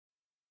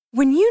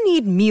When you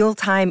need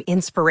mealtime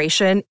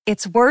inspiration,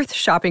 it's worth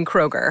shopping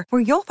Kroger,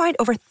 where you'll find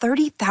over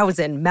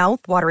 30,000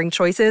 mouth-watering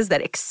choices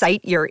that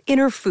excite your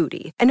inner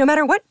foodie. And no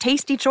matter what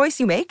tasty choice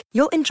you make,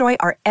 you'll enjoy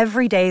our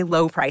everyday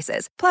low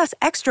prices, plus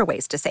extra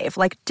ways to save,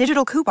 like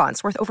digital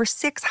coupons worth over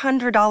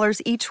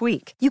 $600 each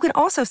week. You can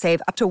also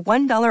save up to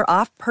 $1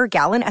 off per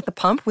gallon at the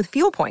pump with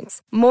fuel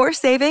points. More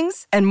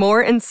savings and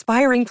more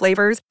inspiring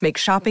flavors make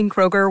shopping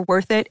Kroger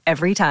worth it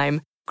every time.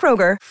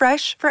 Kroger,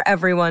 fresh for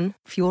everyone.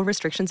 Fuel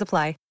restrictions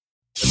apply.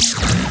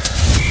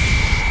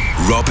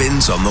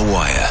 Robins on the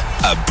Wire,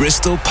 a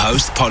Bristol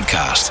Post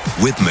podcast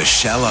with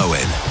Michelle Owen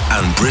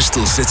and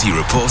Bristol City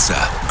reporter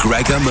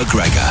Gregor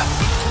McGregor.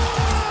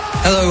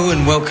 Hello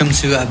and welcome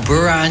to a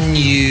brand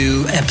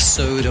new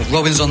episode of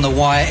Robins on the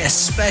Wire, a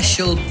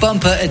special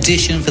bumper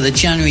edition for the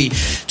January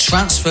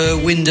transfer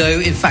window.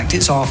 In fact,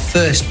 it's our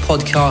first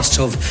podcast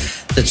of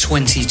the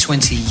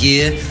 2020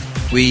 year.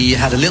 We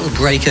had a little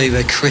break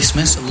over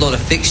Christmas, a lot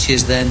of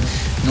fixtures then,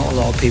 not a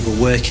lot of people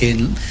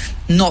working.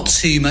 Not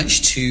too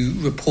much to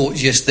report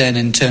just then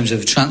in terms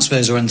of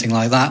transfers or anything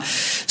like that.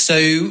 So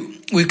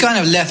we've kind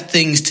of left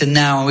things to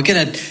now. We're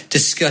going to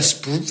discuss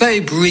very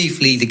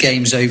briefly the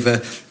games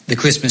over the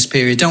Christmas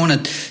period. Don't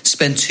want to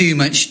spend too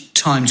much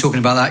time talking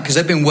about that because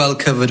they've been well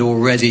covered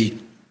already.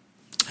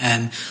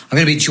 I'm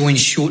going to be joined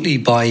shortly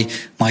by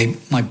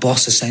my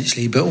boss,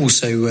 essentially, but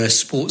also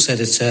sports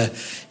editor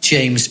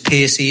James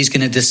Piercy. He's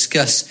going to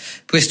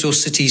discuss Bristol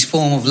City's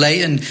form of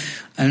late,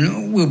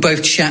 and we'll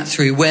both chat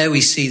through where we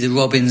see the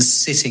Robins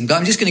sitting. But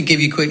I'm just going to give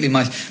you quickly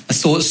my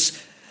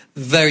thoughts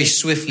very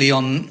swiftly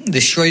on the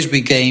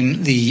Shrewsbury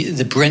game,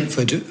 the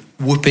Brentford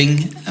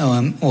whooping,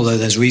 although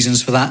there's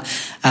reasons for that,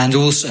 and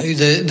also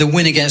the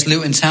win against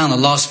Luton Town, the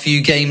last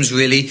few games,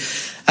 really.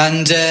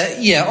 And,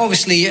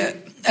 obviously...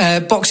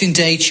 Boxing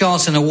Day,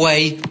 Charlton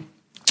away,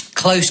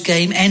 close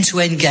game,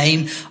 end-to-end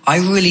game. I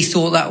really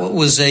thought that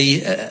was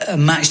a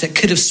match that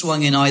could have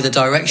swung in either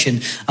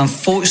direction.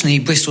 Unfortunately,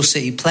 Bristol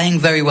City playing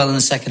very well in the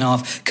second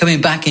half,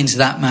 coming back into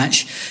that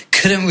match,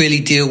 couldn't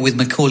really deal with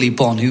Macauley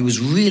Bonne, who was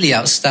really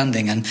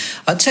outstanding. And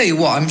I'll tell you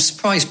what, I'm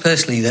surprised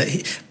personally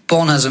that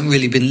Bonne hasn't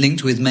really been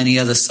linked with many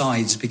other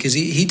sides, because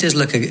he does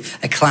look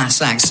a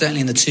class act,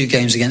 certainly in the two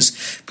games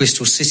against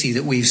Bristol City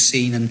that we've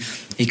seen, and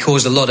he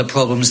caused a lot of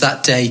problems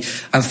that day.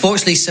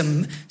 Unfortunately,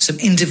 some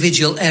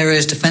individual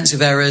errors,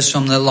 defensive errors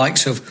from the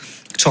likes of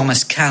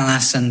Thomas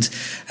Callas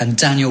and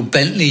Daniel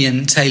Bentley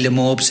and Taylor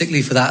Moore,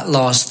 particularly for that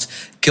last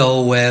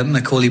goal where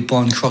Macauley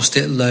Bonne crossed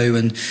it low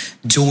and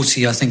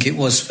Doughty, I think it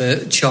was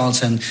for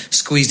Charlton,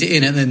 squeezed it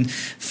in at the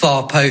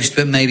far post,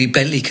 but maybe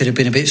Bentley could have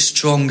been a bit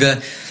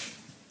stronger.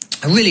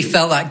 I really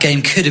felt that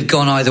game could have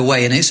gone either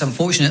way, and it's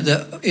unfortunate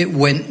that it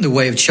went the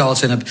way of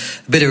Charlton, a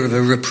bit of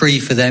a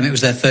reprieve for them. It was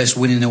their first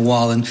win in a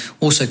while, and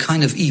also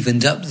kind of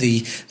evened up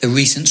the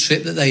recent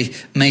trip that they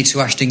made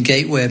to Ashton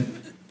Gate, where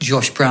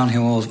Josh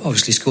Brownhill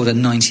obviously scored a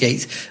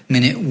 98th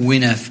minute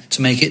winner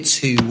to make it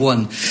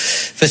 2-1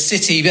 for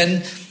City.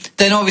 And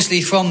then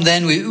obviously from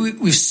then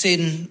we've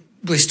seen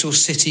Bristol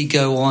City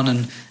go on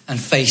and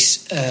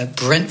face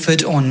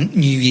Brentford on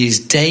New Year's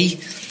Day,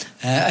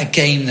 a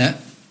game that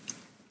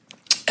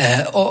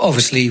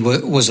obviously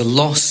was a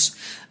loss,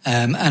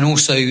 and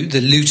also the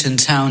Luton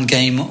Town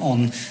game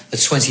on the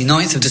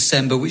 29th of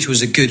December, which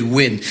was a good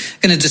win. I'm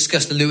going to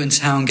discuss the Luton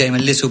Town game a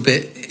little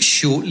bit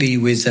shortly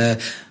with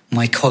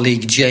my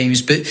colleague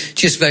James, but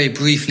just very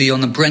briefly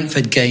on the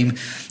Brentford game,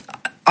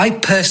 I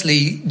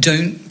personally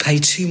don't pay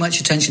too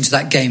much attention to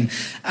that game,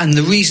 and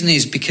the reason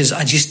is because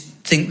I just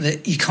think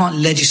that you can't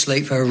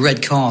legislate for a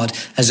red card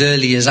as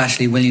early as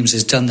Ashley Williams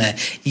has done there.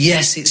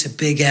 Yes, it's a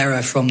big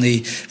error from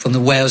the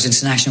Wales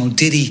international.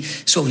 Did he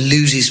sort of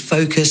lose his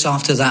focus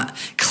after that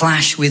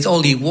clash with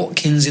Ollie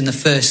Watkins in the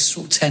first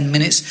sort of 10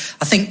 minutes?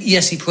 I think,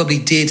 yes, he probably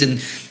did,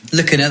 and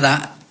looking at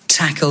that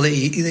tackle that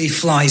he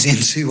flies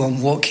into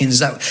on Watkins,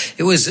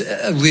 it was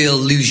a real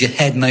lose your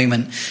head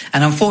moment,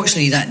 and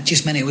unfortunately that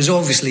just meant it was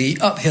obviously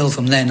uphill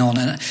from then on,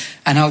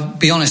 and I'll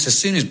be honest, as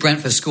soon as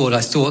Brentford scored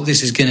I thought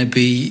this is going to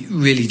be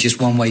really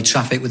just one-way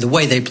traffic with the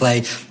way they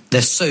play.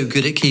 They're so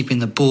good at keeping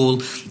the ball.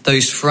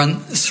 Those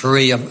front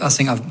three, I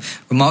think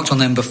I've remarked on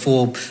them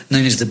before,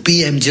 known as the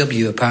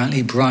BMW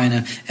apparently,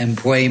 Brian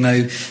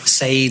Mbeumo,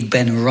 Said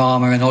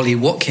Benrahma and Ollie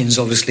Watkins,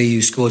 obviously,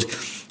 who scored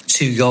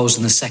 2 goals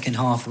in the second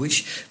half,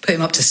 which put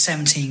him up to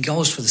 17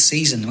 goals for the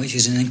season, which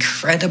is an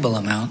incredible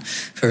amount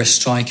for a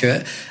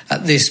striker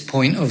at this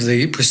point of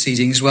the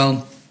proceedings.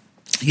 Well,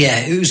 yeah,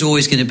 it was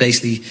always going to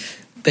basically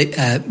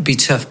be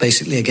tough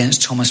basically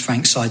against Thomas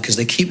Frank's side, because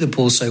they keep the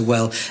ball so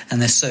well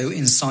and they're so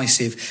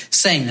incisive.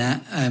 Saying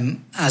that,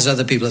 as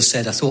other people have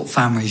said, I thought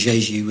Famara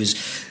Jeju was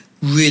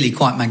really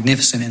quite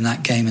magnificent in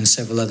that game, and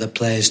several other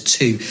players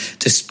too,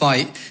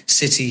 despite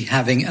City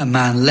having a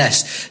man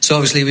less. So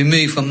obviously we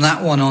move from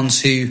that one on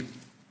to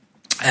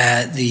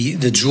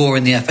the draw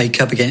in the FA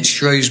Cup against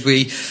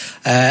Shrewsbury.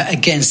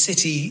 Again,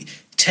 City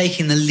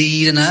taking the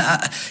lead, and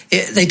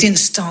they didn't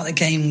start the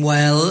game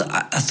well.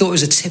 I thought it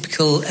was a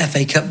typical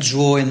FA Cup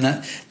draw in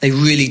that they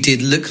really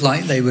did look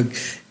like they were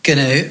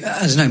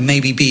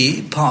maybe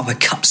be part of a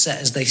cup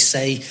set, as they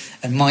say,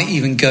 and might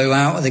even go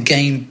out of the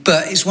game.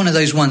 But it's one of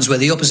those ones where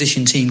the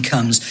opposition team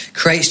comes,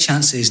 creates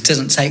chances,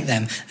 doesn't take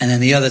them, and then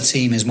the other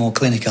team is more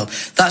clinical.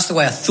 That's the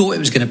way I thought it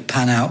was going to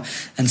pan out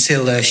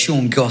until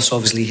Sean Goss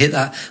obviously hit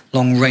that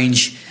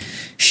long-range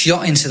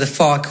shot into the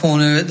far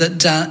corner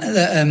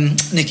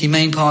that Nicky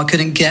Maynard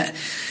couldn't get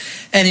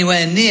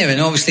anywhere near. And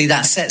obviously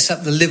that sets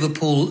up the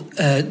Liverpool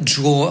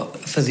draw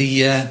for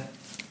the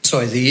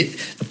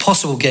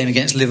possible game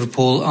against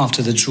Liverpool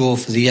after the draw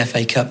for the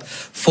FA Cup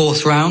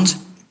fourth round.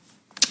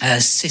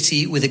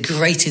 City with a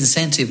great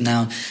incentive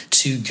now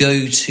to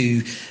go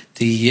to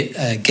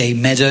the Gay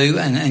Meadow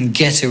and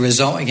get a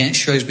result against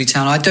Shrewsbury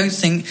Town. I don't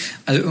think,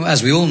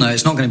 as we all know,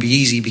 it's not going to be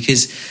easy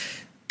because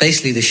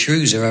basically the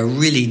Shrews are a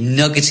really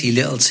nuggety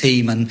little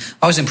team, and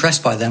I was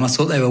impressed by them. I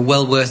thought they were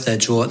well worth their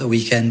draw at the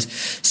weekend.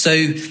 So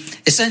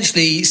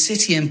essentially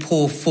City in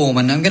poor form,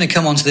 and I'm going to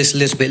come on to this a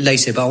little bit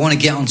later, but I want to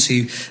get on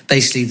to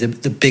basically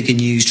the bigger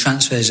news,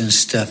 transfers and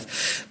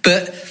stuff.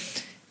 But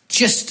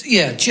just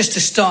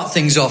to start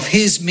things off,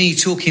 here's me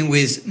talking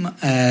with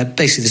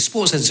basically the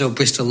sports editor of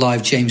Bristol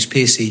Live, James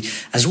Piercy,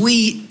 as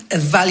we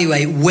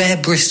evaluate where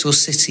Bristol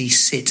City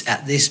sit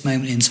at this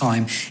moment in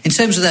time in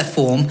terms of their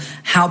form,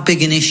 how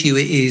big an issue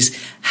it is,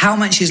 how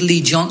much is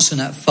Lee Johnson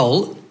at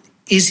fault,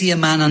 is he a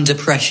man under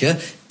pressure,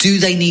 do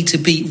they need to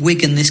beat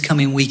Wigan this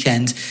coming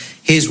weekend?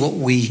 Here's what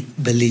we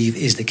believe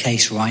is the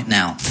case right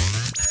now.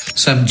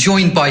 So I'm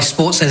joined by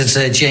sports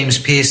editor James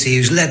Piercy,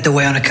 who's led the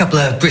way on a couple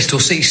of Bristol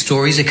City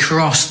stories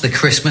across the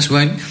Christmas. We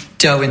won't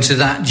delve into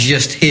that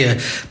just here.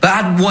 But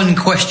I had one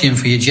question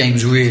for you,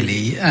 James,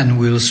 really, and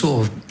we'll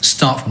sort of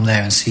start from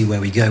there and see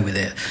where we go with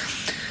it.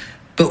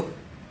 But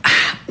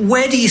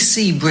where do you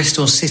see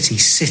Bristol City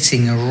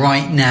sitting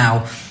right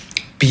now,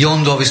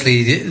 beyond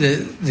obviously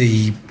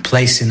the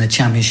place in the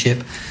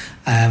Championship,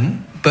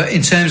 but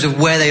in terms of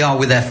where they are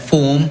with their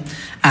form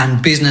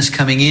and business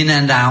coming in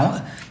and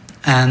out,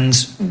 and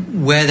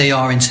where they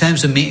are in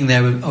terms of meeting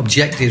their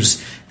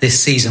objectives this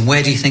season?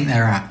 Where do you think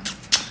they're at?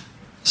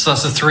 So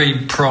that's a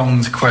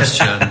three-pronged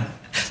question.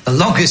 The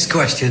longest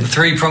question.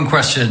 Three-pronged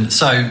question.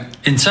 So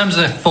in terms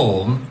of their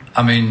form,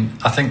 I mean,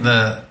 I think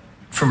that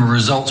from a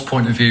results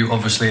point of view,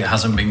 obviously it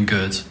hasn't been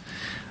good.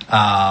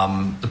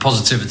 The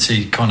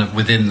positivity kind of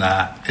within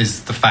that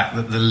is the fact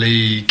that the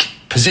league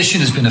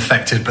position has been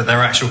affected, but their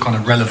actual kind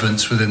of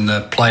relevance within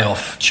the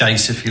playoff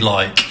chase, if you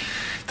like,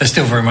 they're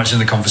still very much in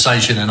the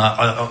conversation. And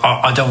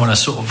I don't want to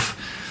sort of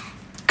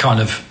kind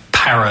of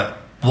parrot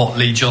what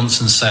Lee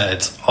Johnson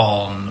said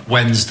on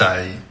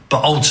Wednesday,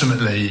 but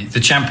ultimately the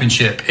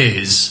Championship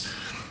is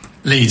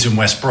Leeds and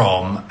West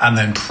Brom, and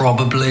then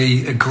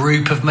probably a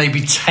group of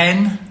maybe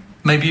 10,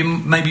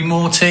 maybe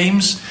more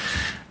teams.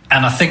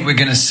 And I think we're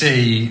going to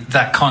see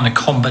that kind of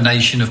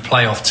combination of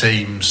playoff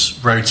teams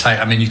rotate.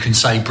 I mean, you can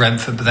say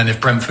Brentford, but then if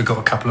Brentford got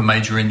a couple of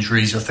major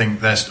injuries, I don't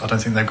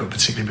think they've got a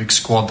particularly big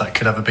squad that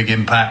could have a big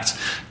impact.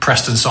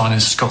 Preston signing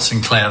Scott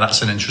Sinclair,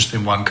 that's an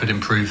interesting one, could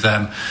improve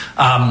them.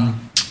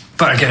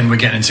 But again, we're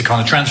getting into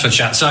kind of transfer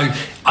chat. So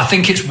I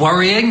think it's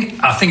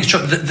worrying. I think it's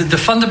the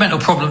fundamental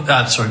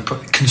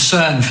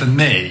concern for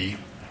me,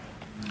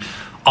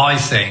 I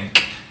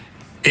think,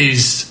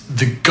 is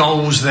the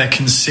goals they're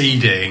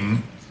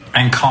conceding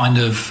and kind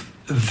of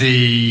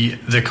the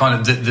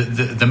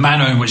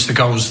manner in which the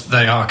goals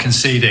they are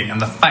conceding,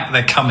 and the fact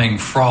they're coming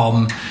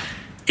from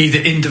either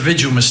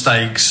individual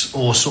mistakes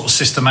or sort of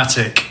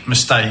systematic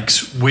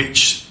mistakes,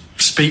 which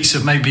speaks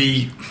of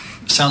maybe,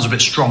 sounds a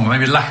bit strong,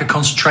 maybe lack of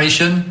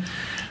concentration,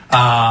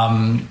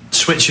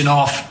 switching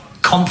off.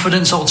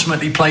 Confidence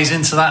ultimately plays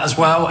into that as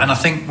well. And I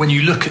think when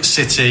you look at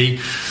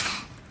City,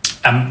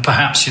 and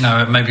perhaps,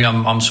 maybe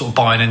I'm sort of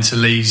buying into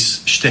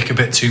Lee's shtick a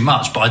bit too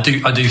much, but I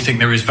do think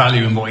there is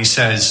value in what he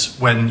says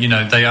when,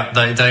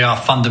 they are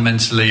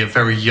fundamentally a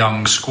very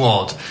young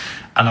squad.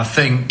 And I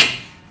think...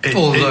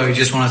 I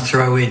just want to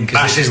throw in,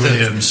 because this is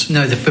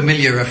the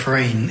familiar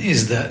refrain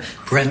is that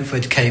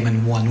Brentford came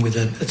and won with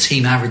a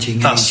team averaging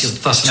age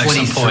of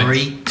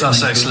 23.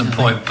 That's an excellent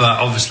point, but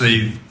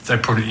obviously they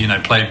probably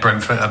played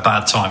Brentford at a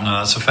bad time. No,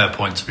 that's a fair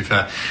point, to be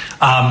fair.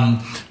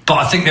 But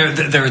I think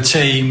they're a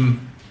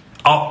team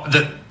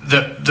they're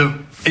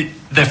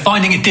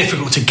finding it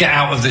difficult to get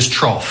out of this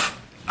trough,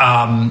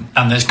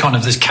 and there's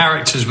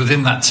characters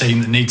within that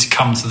team that need to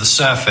come to the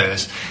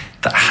surface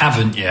that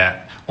haven't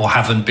yet, or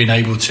haven't been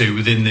able to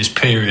within this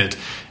period.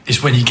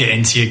 Is when you get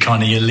into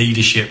your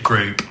leadership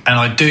group. And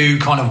I do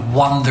kind of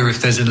wonder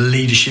if there's a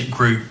leadership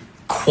group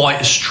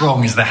quite as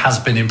strong as there has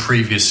been in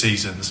previous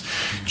seasons,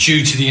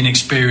 due to the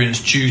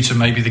inexperience, due to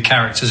maybe the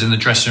characters in the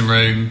dressing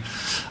room.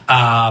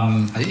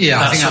 I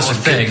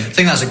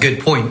think that's a good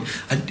point.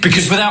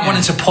 Because without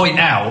wanting to point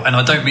out, and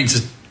I don't mean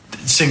to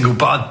single,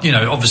 but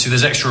obviously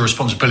there's extra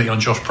responsibility on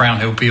Josh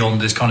Brownhill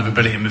beyond his kind of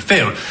ability in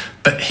midfield.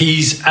 But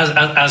he's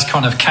as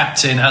kind of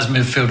captain, as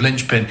midfield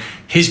linchpin,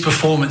 his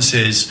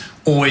performances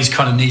always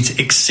kind of need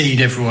to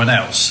exceed everyone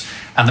else.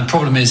 And the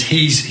problem is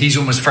he's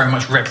almost very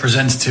much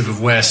representative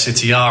of where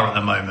City are at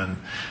the moment.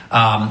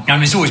 I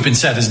mean, it's always been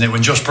said, isn't it?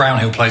 When Josh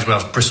Brownhill plays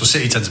well, Bristol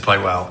City tend to play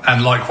well.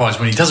 And likewise,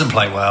 when he doesn't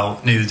play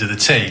well, neither do the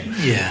team.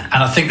 Yeah.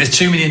 And I think there's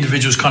too many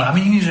individuals I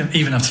mean, you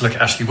even have to look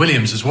at Ashley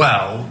Williams as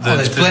well.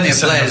 There's plenty of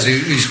players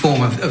whose form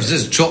have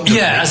just dropped.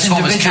 Yeah, as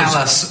Thomas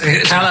Callas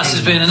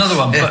has been another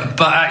one. Yeah.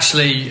 But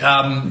actually,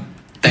 well.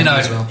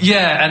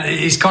 yeah, and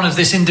it's kind of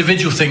this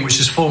individual thing which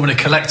is forming a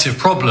collective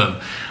problem.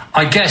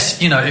 I guess,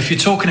 if you're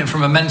talking it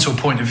from a mental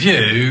point of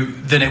view,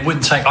 then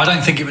I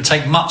don't think it would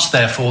take much,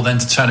 therefore, then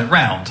to turn it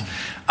round.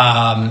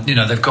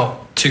 They've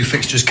got 2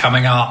 fixtures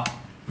coming up,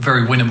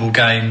 very winnable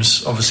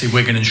games, obviously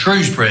Wigan and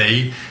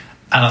Shrewsbury.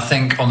 And I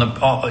think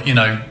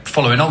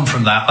following on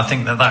from that, I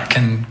think that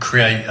can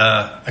create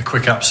a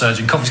quick upsurge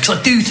in confidence. Because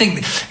I do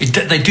think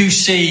they do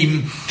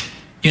seem,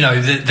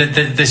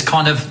 there's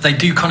they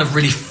do kind of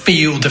really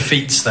feel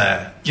defeats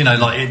there.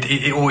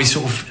 It always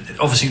sort of,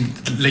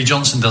 obviously Lee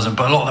Johnson doesn't,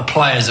 but a lot of the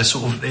players are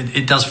sort of,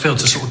 it does feel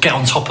to sort of get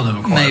on top of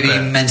them quite a bit.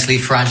 Maybe mentally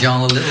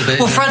fragile a little bit.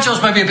 Well,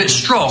 fragile's maybe a bit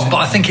strong, but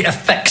I think it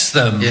affects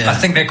them. Yeah. I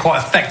think they're quite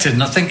affected,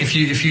 and I think if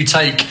you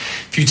take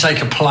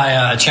a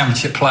player, a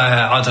championship player,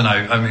 I don't know,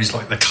 I mean, he's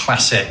like the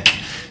classic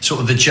sort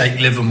of the Jake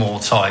Livermore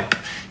type.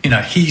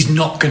 He's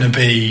not going to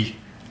be.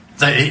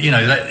 He's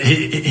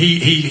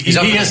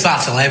up for the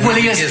battle.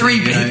 He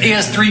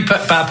has 3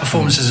 bad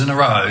performances in a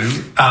row,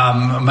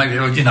 maybe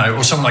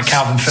or someone like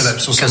Calvin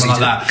Phillips or something like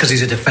that. Because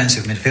he's a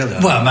defensive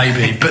midfielder. Well,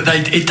 maybe, but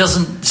it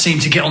doesn't seem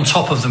to get on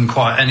top of them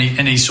quite. And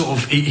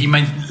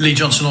Lee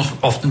Johnson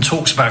often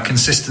talks about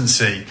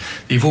consistency.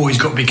 You've always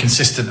got to be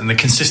consistent, and the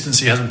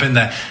consistency hasn't been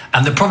there.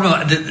 And the problem,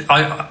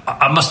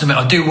 I must admit,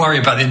 I do worry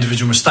about the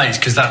individual mistakes,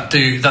 because that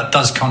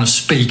does kind of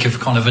speak of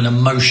kind of an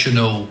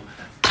emotional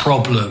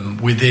problem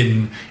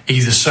within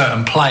either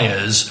certain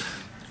players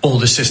or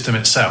the system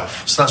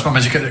itself. So that's my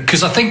major,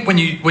 because I think when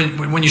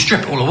you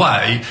strip it all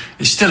away,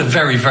 it's still a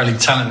very, very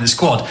talented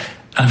squad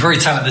and a very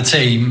talented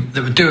team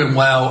that were doing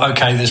well.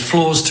 Okay, there's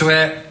flaws to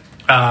it.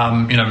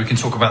 We can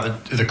talk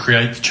about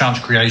the chance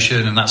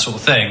creation and that sort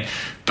of thing.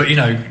 But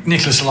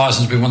Nicholas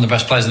Eliasson's been one of the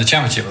best players in the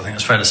Championship, I think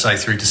that's fair to say,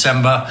 through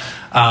December.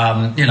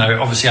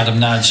 Obviously Adam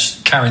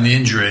Nadge carrying the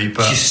injury,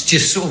 but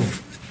just sort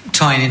of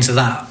tying into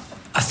that.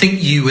 I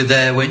think you were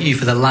there, weren't you,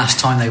 for the last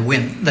time they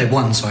won,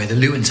 the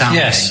Luton Town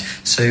game.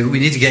 So we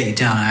need to get you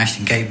down at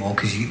Ashton Gate more,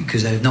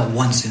 because they've not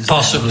won since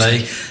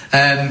possibly.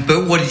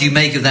 But what did you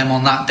make of them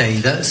on that day?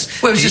 It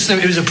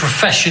was a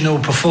professional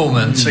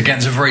performance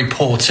against a very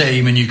poor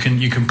team, and you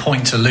can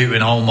point to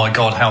Luton. Oh my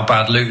God, how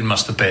bad Luton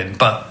must have been!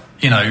 But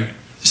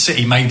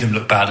City made them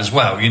look bad as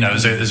well.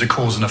 There's a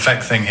cause and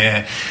effect thing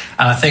here,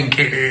 and I think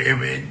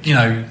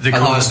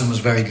Eliasson was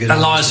very good.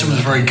 Eliasson was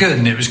very good,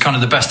 and it was kind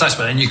of the best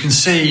aspect. And you can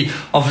see,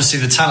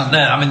 obviously, the talent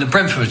there. I mean, the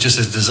Brentford was just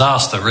a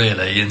disaster,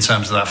 really, in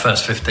terms of that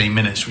first 15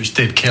 minutes, which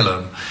did kill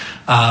them.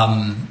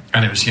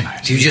 And it was, Do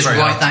you just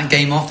write that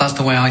game off? That's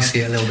the way I see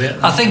it a little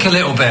bit. I think a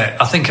little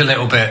bit.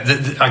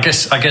 I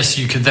guess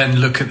you could then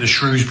look at the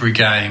Shrewsbury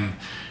game.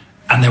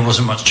 And there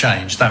wasn't much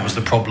change. That was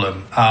the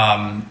problem.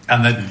 And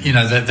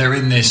they're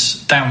in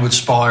this downward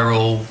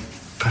spiral,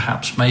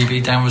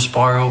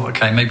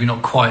 Okay, maybe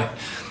not quite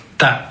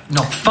that,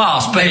 not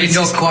fast, but maybe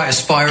not quite a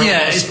spiral.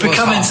 Yeah, it's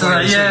becoming to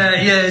that. Yeah,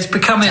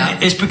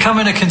 it's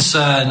becoming a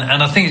concern.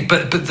 And I think,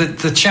 but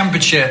the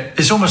Championship,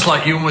 it's almost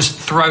like you almost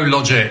throw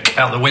logic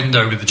out the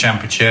window with the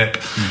Championship,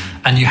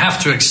 and you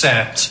have to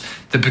accept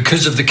that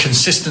because of the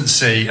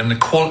consistency and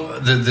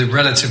the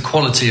relative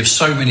quality of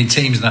so many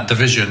teams in that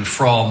division,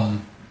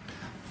 from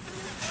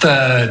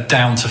 3rd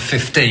down to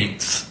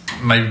 15th,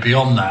 maybe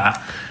beyond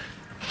that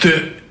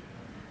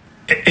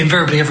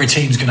invariably every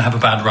team's going to have a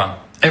bad run.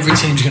 Every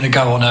team's going to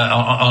go on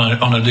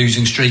a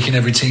losing streak, and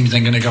every team's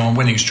then going to go on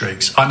winning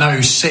streaks. I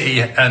know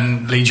City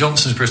and Lee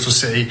Johnson's Bristol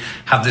City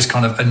have this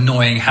kind of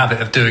annoying habit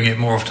of doing it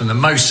more often than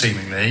most,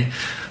 seemingly.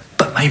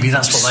 But maybe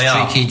that's what they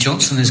are. Streaky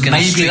Johnson is going to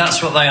Maybe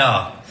that's what they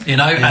are,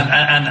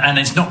 yeah. and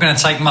it's not going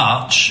to take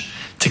much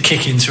to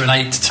kick into an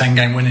 8 to 10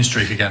 game winning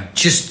streak again.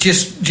 Just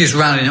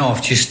rounding it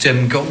off,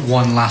 got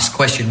one last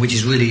question, which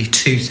is really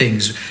 2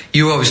 things.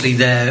 You were obviously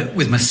there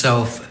with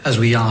myself as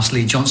we asked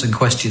Lee Johnson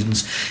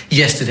questions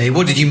yesterday.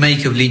 What did you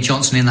make of Lee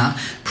Johnson in that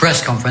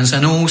press conference?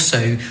 And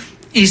also,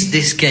 is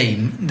this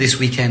game this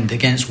weekend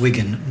against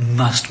Wigan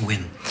must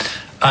win?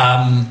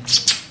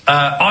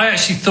 I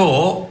actually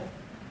thought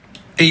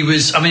he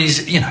was. I mean,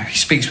 he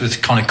speaks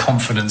with kind of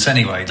confidence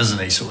anyway, doesn't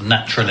he? Sort of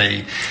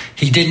naturally,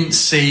 he didn't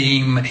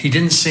seem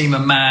a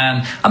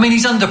man. I mean,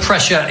 he's under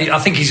pressure. I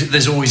think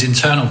there's always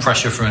internal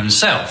pressure from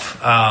himself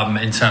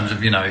in terms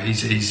of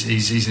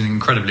he's an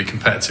incredibly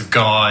competitive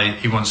guy.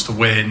 He wants to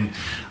win.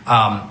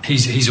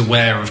 He's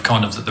aware of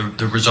kind of that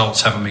the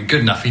results haven't been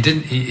good enough.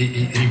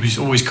 He was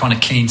always kind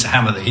of keen to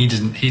hammer that he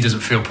doesn't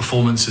feel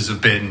performances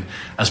have been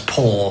as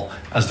poor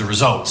as the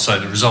results. So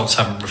the results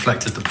haven't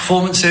reflected the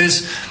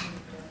performances.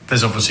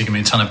 There's obviously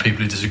going to be a ton of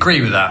people who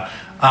disagree with that.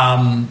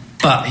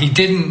 But he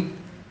didn't,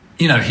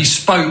 he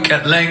spoke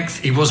at length.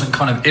 He wasn't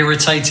kind of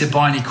irritated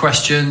by any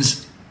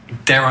questions.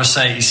 Dare I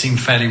say, he seemed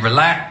fairly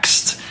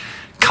relaxed,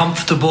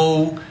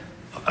 comfortable,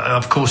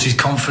 of course, he's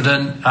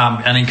confident,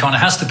 and he kind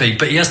of has to be,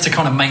 but he has to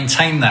kind of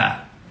maintain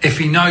that. If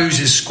he knows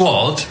his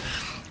squad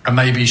and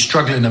maybe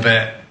struggling a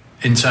bit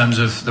in terms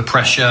of the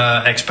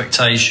pressure,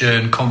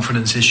 expectation,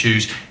 confidence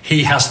issues,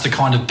 he has to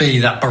kind of be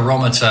that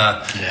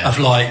barometer of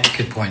like,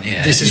 good point.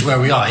 Yeah, this is where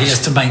we are. He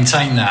has to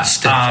maintain that.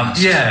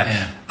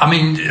 Yeah. I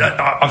mean,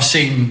 I've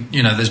seen,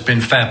 there's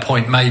been fair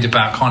point made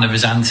about kind of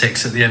his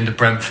antics at the end of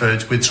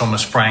Brentford with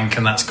Thomas Frank,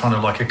 and that's kind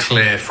of like a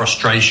clear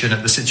frustration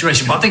at the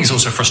situation. But I think it's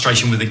also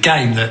frustration with the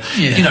game that,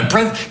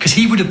 because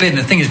he would have been,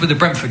 the thing is with the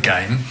Brentford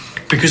game,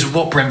 because of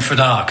what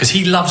Brentford are, because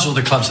he loves all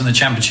the clubs in the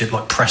Championship,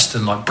 like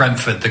Preston, like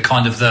Brentford, the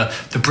kind of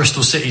the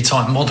Bristol City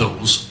type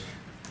models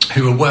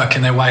who are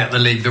working their way up the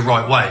league the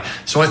right way.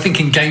 So I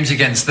think in games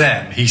against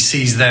them, he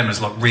sees them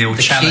as like real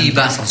challenges. Key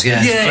battles,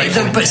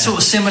 but sort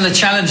of similar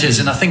challenges.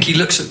 And I think he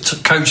looks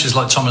at coaches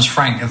like Thomas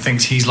Frank and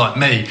thinks he's like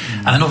me.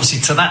 And then obviously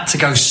to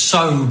go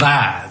so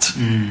bad,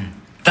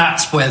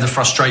 that's where the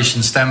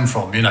frustration stemmed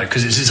from,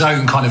 because it's his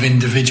own kind of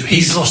individual.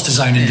 He's lost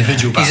his own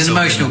individual battle. He's an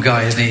emotional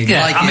guy, isn't he?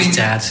 Yeah, like his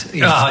dad.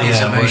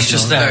 It's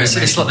just there.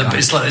 It's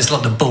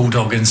like the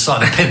bulldog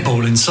inside, the pit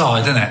bull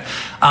inside, isn't it?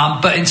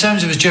 But in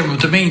terms of his general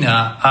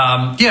demeanour,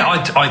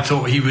 I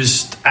thought he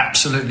was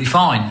absolutely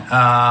fine.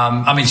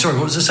 Sorry,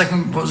 what was the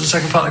second part of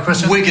the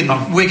question?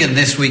 Wigan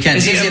this weekend.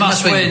 Is it a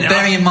must-win?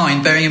 Bearing in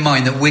mind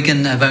that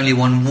Wigan have only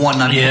won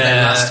one out of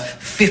their last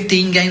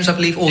 15 games, I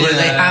believe, although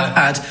they have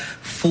had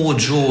 4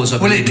 draws, I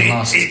believe, in the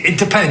last. It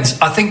depends.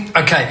 I think,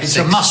 it's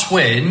 6. A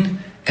must-win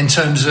in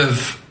terms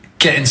of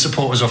getting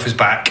supporters off his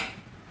back.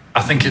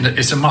 I think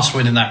it's a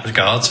must-win in that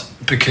regard,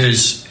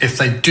 because if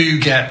they do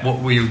get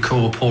what we would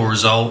call a poor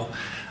result,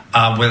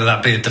 whether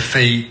that be a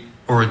defeat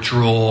or a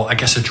draw, I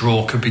guess a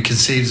draw could be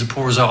conceived as a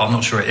poor result. I'm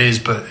not sure it is,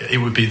 but it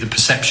would be, the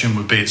perception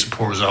would be it's a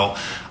poor result.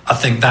 I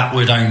think that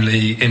would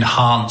only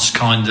enhance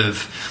kind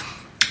of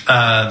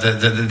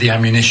the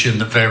ammunition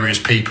that various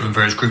people and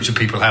various groups of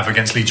people have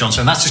against Lee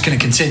Johnson. And that's just going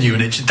to continue.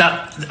 And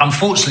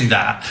unfortunately,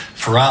 that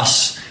for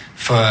us,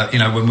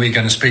 when we're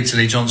going to speak to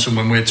Lee Johnson,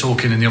 when we're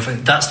talking in the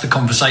office, that's the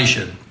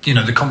conversation.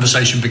 The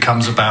conversation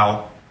becomes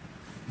about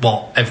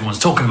what everyone's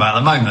talking about at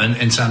the moment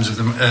in terms of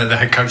the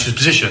head coach's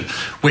position,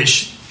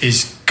 which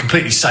is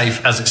completely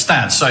safe as it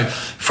stands. So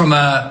from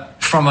a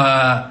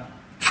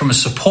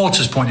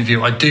supporter's point of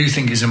view, I do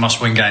think it's a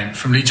must-win game.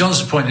 From Lee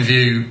Johnson's point of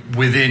view,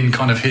 within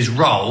kind of his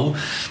role,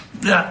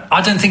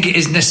 I don't think it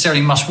is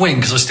necessarily must-win,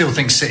 because I still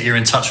think City are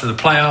in touch with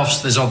the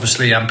playoffs. There's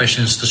obviously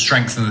ambitions to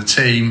strengthen the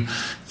team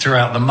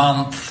throughout the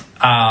month,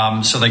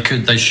 so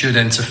they should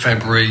enter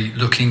February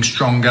looking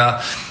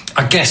stronger.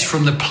 I guess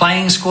from the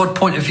playing squad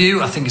point of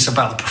view, I think it's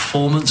about the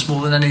performance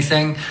more than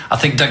anything. I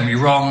think, don't get me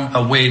wrong,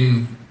 a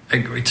win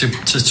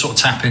to sort of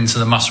tap into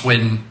the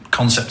must-win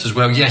concept as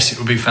well. Yes, it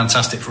would be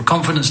fantastic for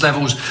confidence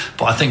levels,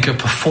 but I think a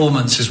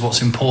performance is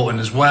what's important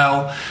as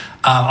well.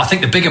 I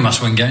think the bigger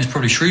must-win game is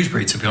probably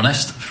Shrewsbury, to be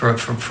honest,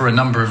 for a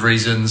number of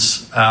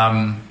reasons,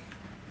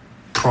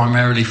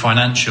 primarily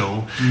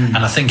financial. And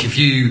I think if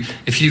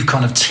you've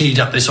kind of teed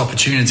up this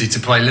opportunity to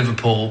play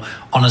Liverpool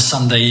on a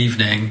Sunday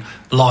evening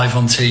live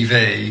on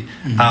TV.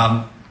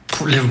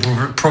 Liverpool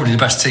are probably the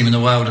best team in the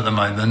world at the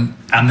moment,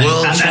 and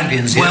world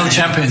champions,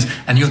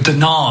 and you're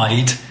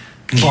denied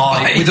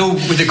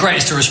with the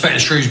greatest of respect to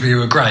Shrewsbury,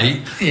 who are great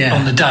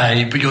on the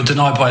day, but you're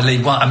denied by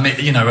League One,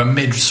 a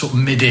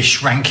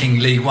mid-ish ranking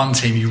League One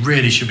team you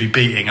really should be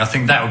beating. I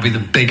think that would be the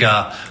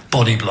bigger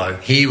body blow.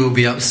 He will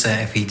be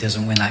upset if he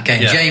doesn't win that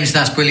game. James,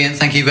 that's brilliant.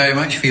 Thank you very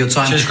much for your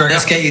time. Cheers, Greg.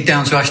 Let's get you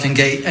down to Ashton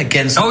Gate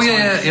again sometime.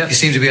 Yeah. You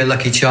seem to be a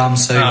lucky charm,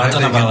 so I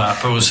don't know about that,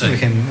 but we'll see. We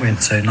can win,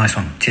 so nice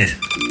one. Cheers.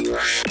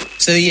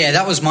 So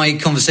that was my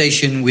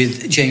conversation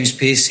with James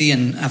Piercy,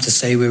 and I have to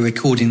say we're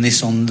recording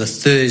this on the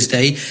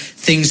Thursday.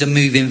 Things are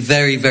moving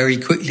very, very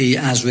quickly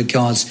as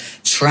regards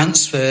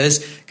transfers.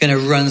 Going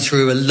to run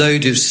through a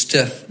load of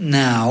stuff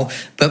now,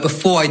 but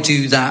before I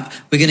do that,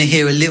 we're going to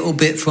hear a little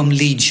bit from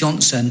Lee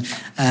Johnson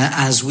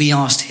as we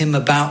asked him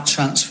about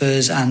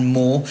transfers and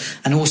more,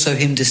 and also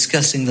him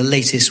discussing the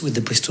latest with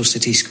the Bristol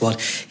City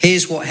squad.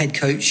 Here's what head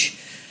coach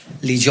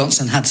Lee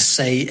Johnson had to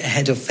say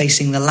ahead of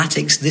facing the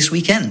Latics this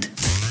weekend.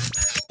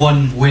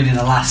 One win in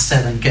the last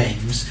 7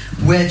 games.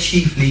 Where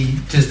chiefly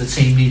does the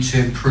team need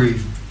to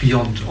improve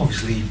beyond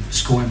obviously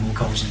scoring more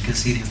goals and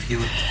conceding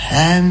fewer?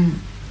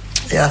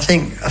 I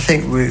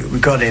think we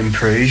got to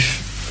improve.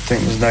 I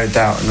think there's no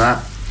doubt in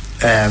that.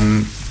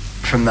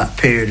 From that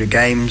period of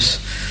games,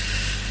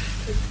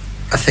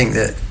 I think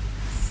that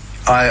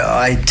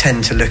I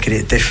tend to look at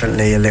it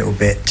differently a little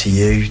bit to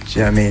you. Do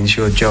you know what I mean? It's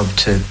your job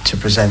to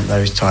present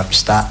those type of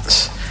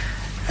stats,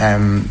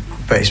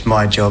 but it's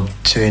my job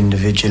to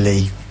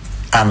individually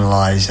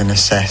analyse and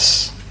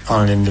assess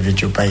on an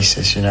individual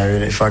basis.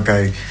 If I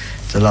go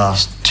the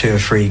last 2 or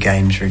 3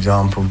 games, for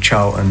example,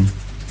 Charlton,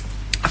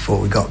 I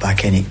thought we got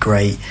back in it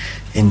great,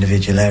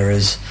 individual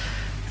errors,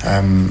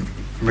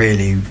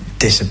 really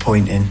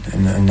disappointing,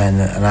 and then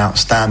an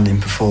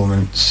outstanding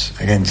performance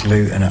against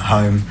Luton at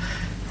home,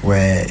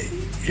 where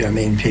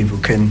people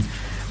can,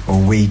 or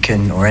we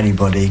can, or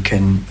anybody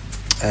can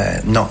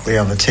knock the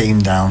other team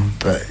down,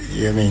 but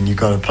you've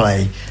got to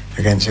play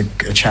against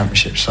a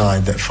championship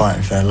side that are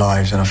fighting for their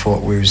lives, and I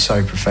thought we were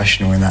so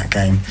professional in that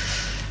game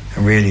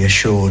and really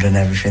assured in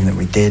everything that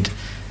we did.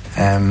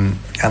 And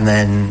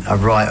then a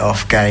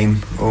write-off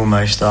game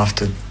almost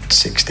after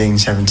 16,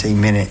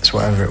 17 minutes,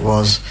 whatever it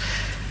was,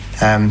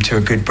 to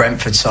a good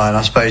Brentford side.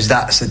 I suppose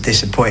that's a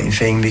disappointing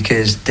thing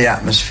because the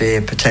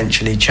atmosphere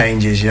potentially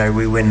changes.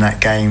 We win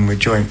that game, we're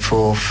joint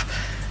fourth,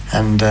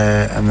 and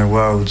the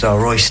world's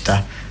our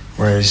oyster,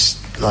 whereas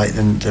like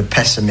the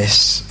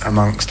pessimists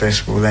amongst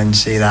us will then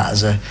see that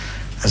as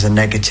a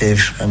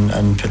negative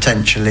and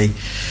potentially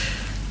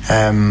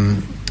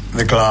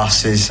the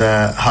glass is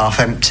half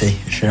empty,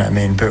 if you know what I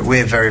mean. But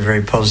we're very,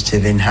 very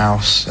positive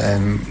in-house.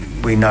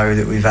 We know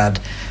that we've had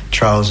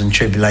trials and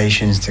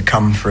tribulations to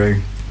come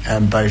through,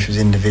 both as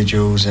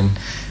individuals and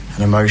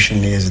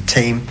emotionally as a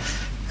team.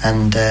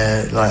 And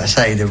like I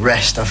say, the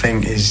rest I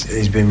think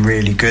has been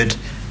really good.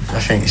 I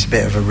think it's a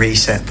bit of a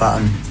reset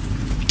button,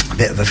 a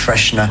bit of a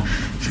freshener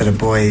for the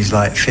boys,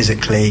 like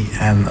physically,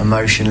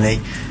 emotionally,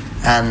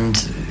 and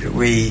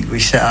we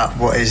set up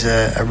what is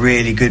a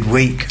really good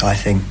week, I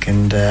think,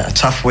 and a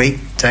tough week,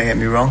 don't get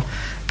me wrong,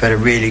 but a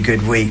really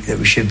good week that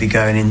we should be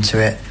going into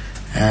it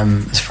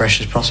as fresh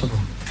as possible.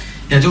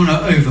 Yeah, I don't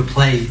want to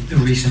overplay the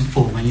recent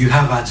form, and you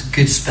have had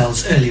good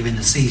spells earlier in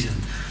the season.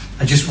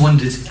 I just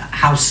wondered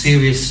how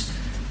serious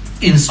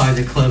inside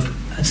the club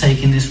are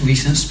taking this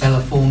recent spell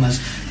of form as.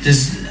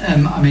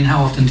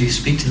 How often do you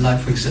speak to, like,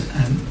 for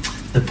example,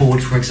 the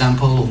board, for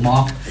example, or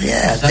Mark?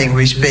 Yeah, I think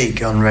we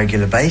speak on a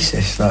regular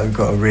basis. Like, we've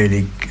got a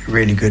really,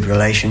 really good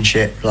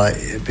relationship,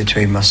 like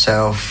between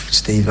myself,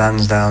 Steve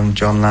Lansdown,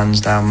 John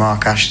Lansdown,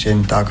 Mark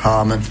Ashton, Doug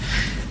Harmon,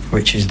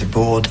 which is the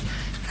board.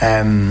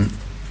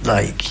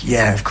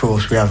 Of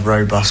course, we have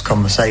robust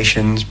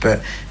conversations,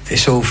 but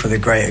it's all for the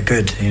greater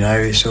good.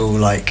 It's all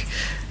like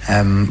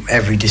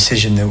every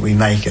decision that we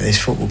make at this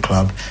football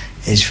club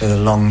is for the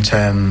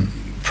long-term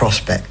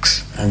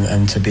prospects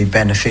and to be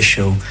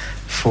beneficial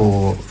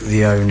for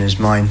the owner's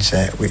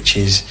mindset, which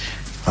is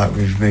like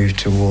we've moved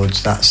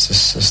towards that's a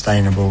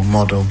sustainable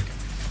model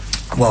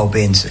while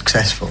being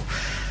successful.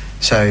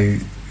 So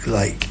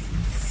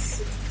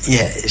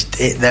this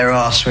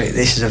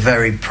is a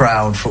very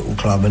proud football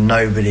club, and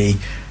nobody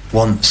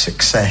wants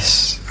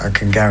success, I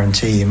can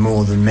guarantee you,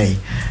 more than me,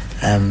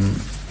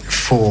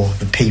 for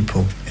the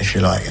people, if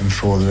you like, and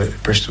for the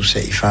Bristol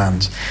City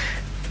fans.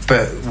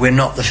 But we're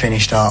not the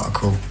finished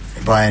article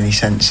by any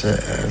sense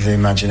of the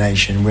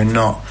imagination. We're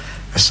not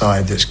a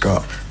side that's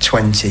got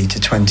 20 to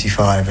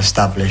 25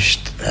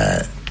 established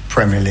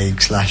Premier League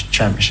 /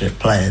 Championship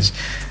players.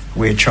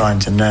 We're trying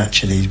to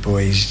nurture these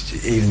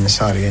boys. Even the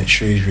side against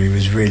Shrewsbury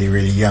was really,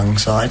 really young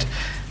side,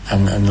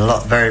 and a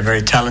lot very,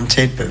 very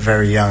talented, but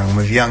very young. And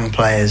with young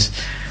players,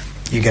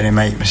 you're going to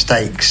make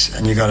mistakes,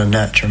 and you've got to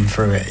nurture them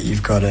through it.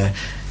 You've got to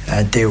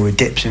deal with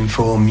dips in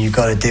form. You've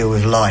got to deal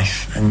with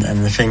life and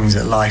the things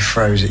that life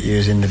throws at you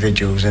as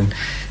individuals. And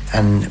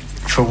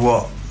for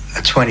what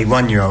a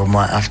 21-year-old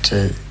might have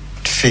to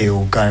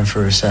feel going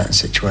through a certain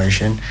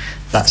situation,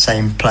 that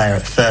same player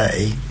at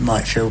 30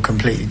 might feel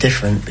completely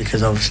different,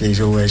 because obviously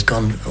he's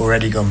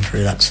already gone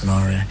through that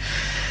scenario.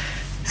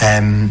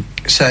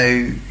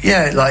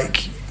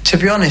 To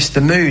be honest,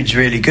 the mood's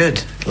really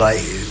good.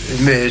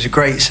 It was a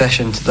great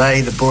session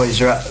today. The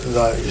boys are at,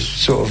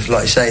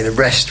 the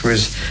rest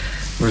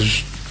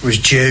was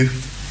due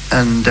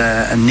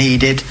and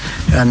needed,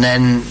 and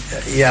then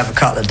you have a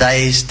couple of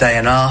days, day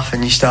and a half,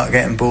 and you start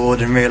getting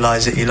bored and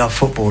realise that you love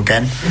football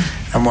again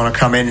and want to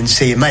come in and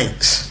see your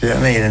mates. You know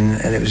what I mean?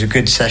 And it was a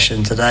good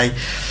session today,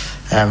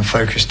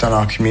 focused on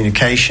our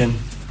communication,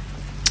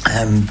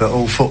 but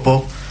all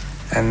football.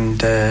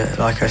 And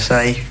like I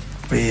say,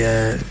 we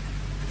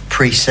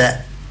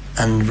preset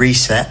and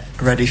reset,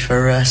 ready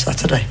for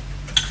Saturday.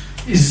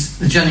 Is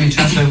the January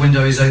transfer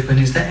window is open?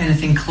 Is there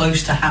anything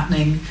close to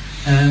happening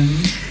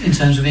in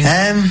terms of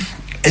England?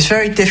 It's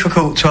very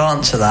difficult to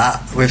answer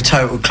that with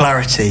total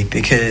clarity,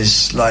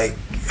 because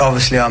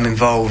obviously I'm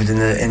involved in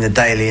the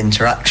daily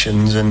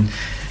interactions, and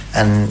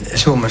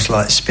it's almost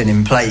like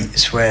spinning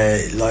plates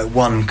where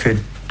one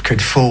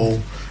could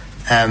fall,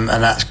 and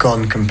that's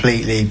gone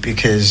completely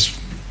because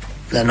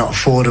they're not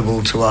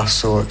affordable to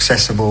us or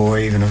accessible or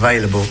even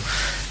available,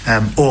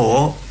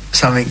 or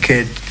something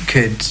could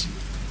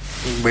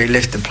we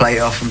lift the plate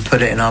off and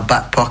put it in our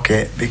back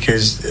pocket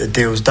because the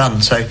deal's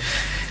done. So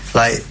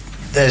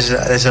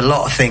there's a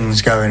lot of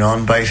things going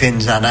on, both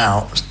ins and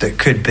outs, that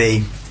could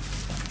be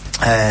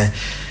a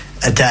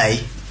day,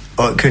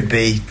 or it could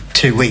be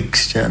 2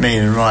 weeks, do you know what I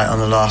mean, and right on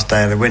the last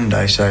day of the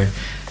window. So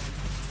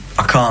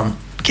I can't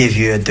give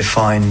you a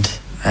defined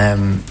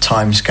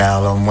time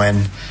scale on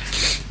when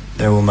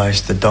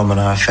the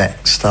domino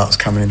effect starts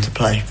coming into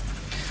play.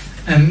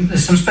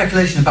 There's some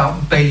speculation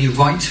about Bailey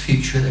Wright's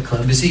future at the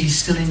club. Is he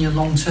still in your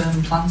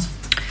long-term plans?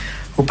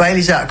 Well,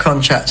 Bailey's out of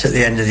contract at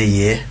the end of the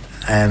year,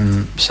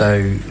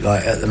 so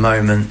at the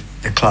moment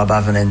the club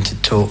haven't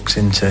entered talks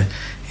into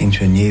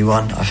a new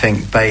one. I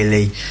think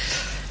Bailey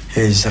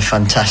is a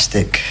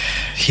fantastic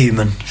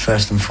human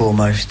first and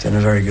foremost, and a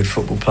very good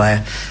football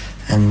player,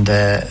 and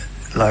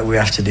like we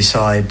have to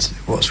decide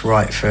what's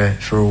right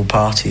for all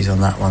parties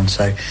on that one.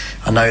 So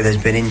I know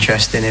there's been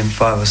interest in him.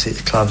 5 or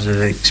 6 clubs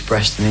have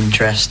expressed an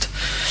interest,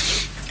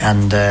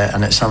 and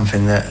it's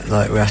something that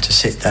like we have to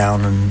sit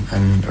down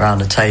and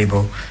around a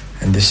table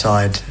and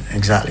decide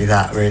exactly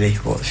that, really,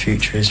 what the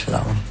future is for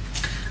that one.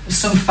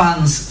 Some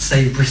fans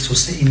say Bristol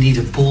City need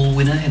a ball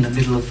winner in the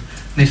middle of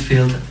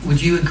midfield.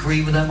 Would you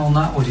agree with them on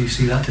that, or do you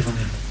see that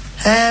differently?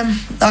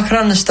 I can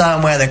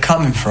understand where they're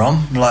coming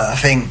from. Like, I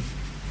think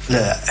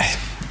that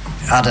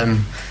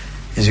Adam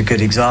is a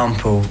good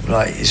example.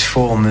 Like, his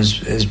form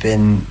has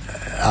been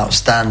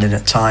outstanding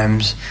at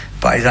times,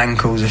 but his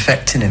ankle's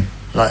affecting him.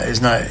 Like,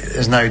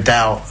 there's no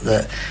doubt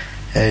that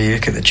you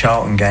look at the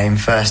Charlton game,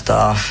 first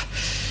half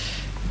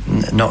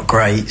not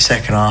great,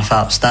 second half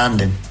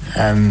outstanding.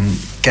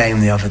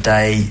 Game the other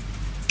day,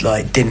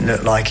 like, didn't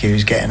look like he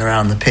was getting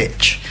around the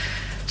pitch.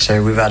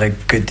 So we've had a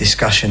good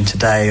discussion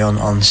today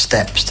on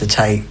steps to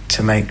take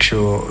to make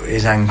sure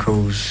his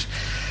ankle's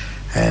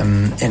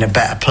in a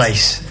better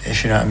place,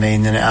 if you know what I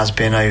mean, than it has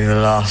been over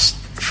the last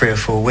 3 or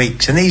 4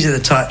 weeks. And these are the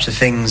types of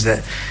things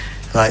that,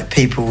 like,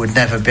 people would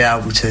never be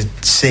able to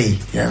see,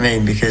 you know what I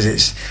mean, because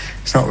it's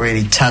not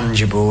really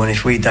tangible. And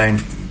if we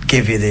don't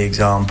give you the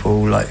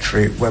example, like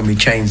when we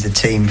changed the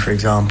team, for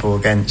example,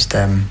 against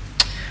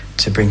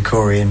to bring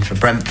Corey in for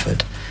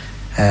Brentford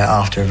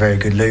after a very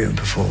good Luton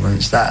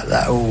performance,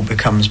 that all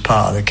becomes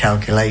part of the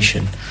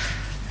calculation.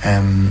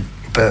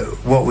 But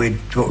what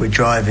we're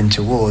driving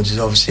towards is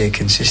obviously a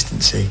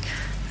consistency,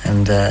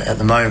 and at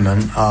the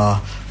moment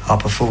our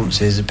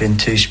performances have been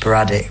too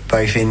sporadic,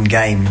 both in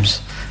games,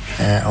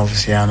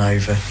 obviously, and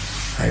over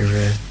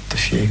the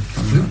few.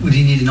 Would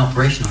he need an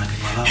operation or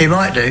anything like that? He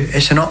might do.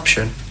 It's an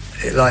option.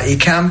 Like, he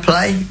can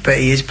play, but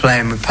he is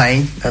playing with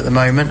pain at the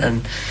moment,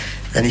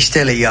 and he's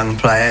still a young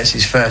player. It's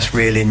his first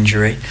real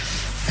injury.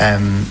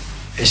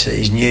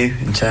 He's new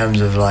in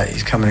terms of, like,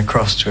 he's coming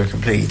across to a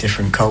completely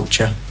different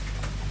culture,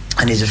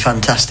 and he's a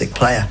fantastic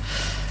player.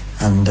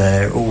 And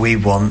all we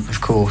want, of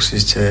course,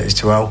 is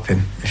to help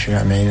him, if you know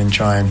what I mean, and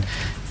try and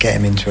get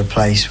him into a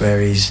place where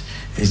he's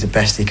the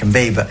best he can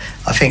be. But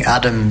I think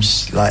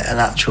Adam's like an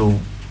actual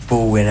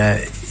ball winner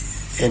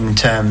in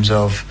terms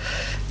of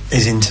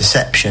his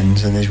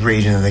interceptions and his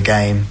reading of the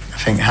game. I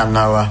think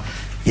Hanoa,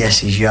 yes,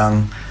 he's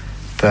young,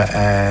 but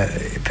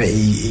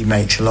he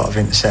makes a lot of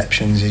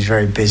interceptions. He's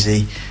very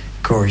busy.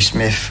 Corey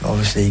Smith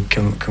obviously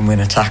can win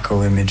a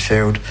tackle in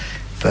midfield,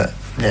 but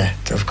yeah,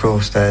 of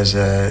course, there's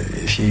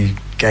if you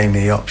gave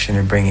me the option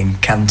of bringing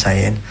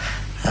Kante in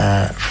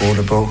for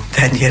the ball,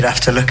 then you'd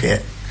have to look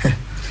at it.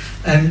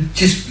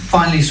 Just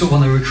finally, sort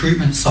of on the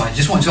recruitment side,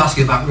 just wanted to ask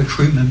you about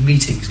recruitment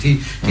meetings. Do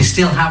you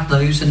still have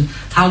those, and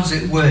how does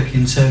it work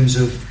in terms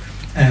of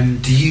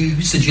do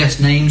you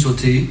suggest names, or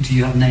do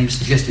you have names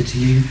suggested to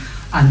you,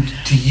 and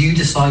do you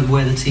decide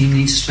where the team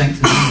needs to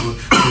strengthen, or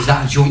is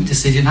that a joint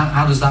decision?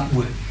 How does that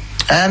work?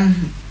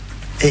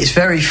 It's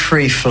very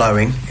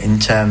free-flowing in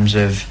terms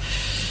of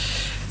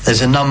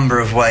there's a number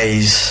of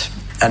ways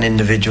an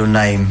individual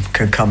name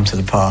could come to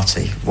the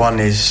party. One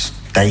is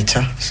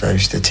data, so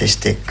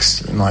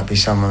statistics. It might be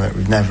someone that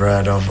we've never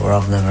heard of or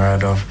I've never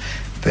heard of,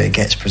 but it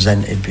gets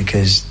presented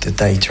because the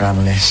data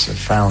analysts have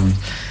found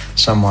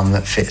someone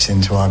that fits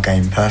into our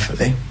game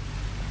perfectly.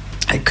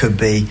 It could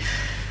be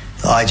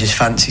that I just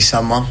fancy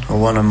someone, or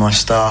one of my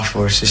staff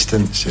or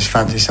assistants just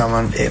fancy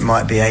someone. It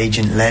might be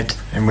agent-led,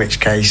 in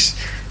which case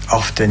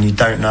often you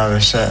don't know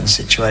a certain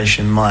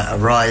situation might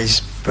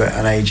arise, but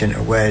an agent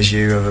awares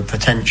you of a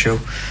potential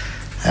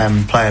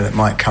player that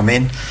might come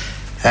in.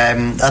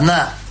 And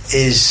that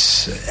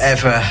is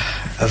ever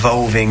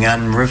evolving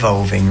and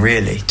revolving,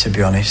 really, to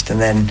be honest. And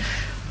then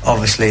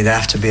obviously they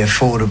have to be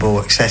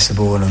affordable,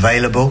 accessible and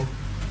available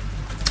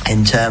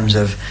in terms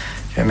of,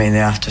 I mean, they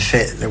have to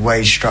fit the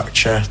wage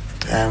structure.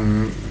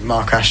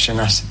 Mark Ashton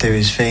has to do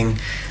his thing,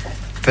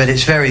 but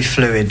it's very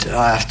fluid.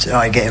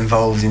 I get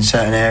involved in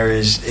certain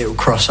areas, it will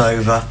cross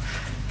over,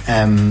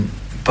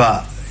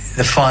 but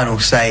the final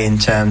say in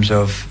terms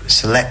of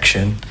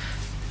selection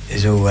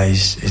is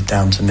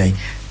down to me.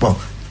 Well,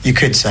 you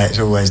could say it's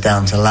always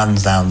down to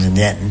Lansdowne in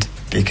the end,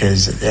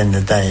 because at the end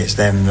of the day it's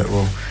them that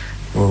will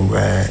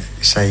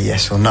say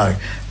yes or no.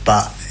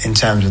 But in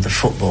terms of the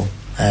football,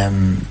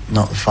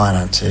 not the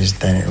finances,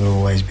 then it will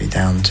always be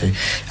down to.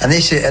 And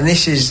this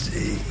is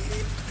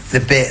the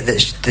bit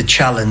that's the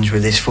challenge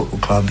with this football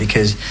club,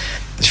 because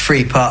there's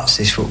 3 parts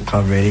to this football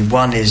club, really.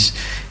 One is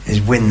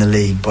win the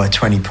league by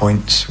 20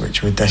 points,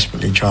 which we're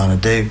desperately trying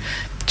to do.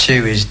 2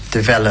 is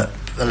develop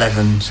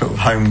 11 sort of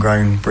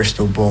homegrown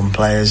Bristol-born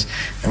players,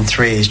 and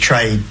 3 is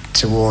trade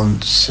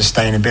towards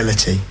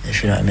sustainability,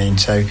 if you know what I mean.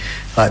 So,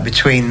 like,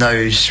 between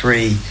those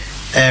 3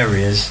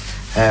 areas,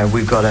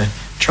 we've got to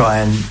try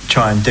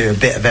and do a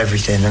bit of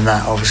everything, and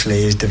that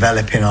obviously is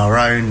developing our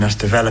own. That's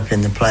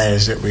developing the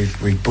players that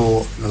we've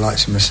bought, the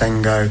likes of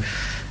Masengo,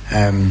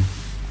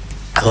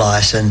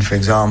 Eliasson, for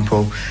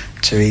example,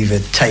 to either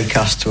take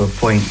us to a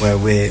point where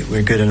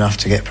we're good enough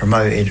to get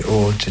promoted,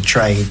 or to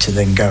trade to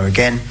then go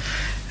again.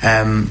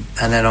 And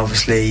then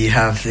obviously you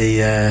have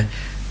the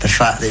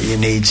fact that you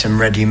need some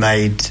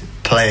ready-made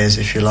players,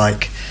 if you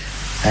like,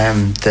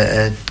 that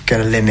are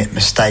going to limit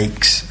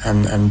mistakes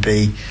and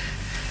be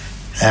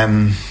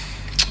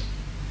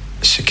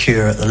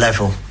secure at the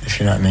level, if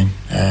you know what I mean,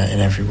 in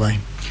every way.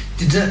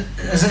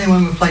 Has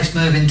anyone replaced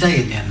Mervyn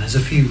Day in the end? There's a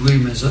few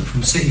rumours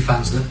from City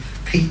fans that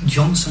Pete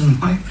Johnson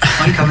might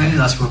come in.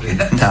 That's probably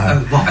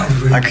a wild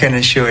rumour. I can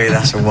assure you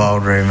that's a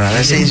wild rumour.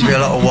 There seems to be a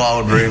lot of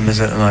wild rumours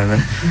at the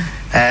moment.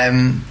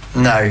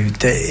 No,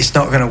 it's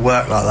not going to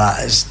work like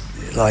that. It's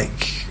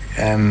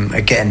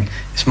again,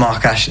 it's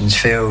Mark Ashton's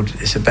field.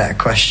 It's a better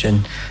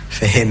question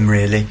for him,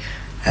 really.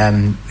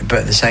 But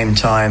at the same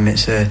time, I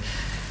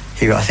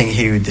think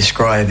he would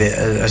describe it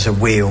as a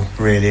wheel,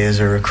 really, as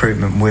a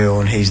recruitment wheel,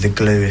 and he's the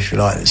glue, if you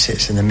like, that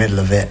sits in the middle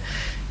of it.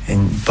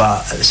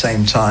 But at the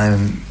same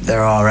time,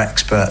 there are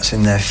experts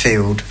in their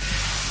field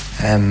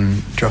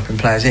dropping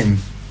players in.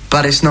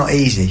 But it's not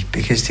easy,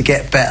 because to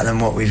get better than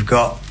what we've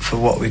got for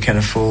what we can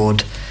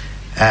afford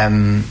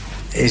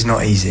is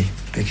not easy.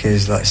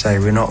 Because, like I say,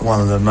 we're not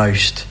one of the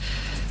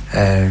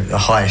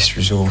highest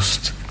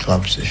resourced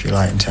clubs, if you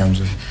like, in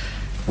terms of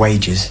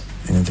wages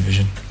in the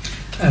division.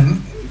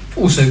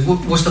 Also,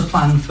 what's the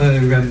plan for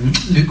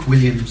Luke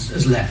Williams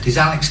as left? Is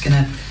Alex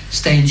going to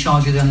stay in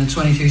charge of the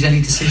under-23s? Any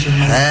decision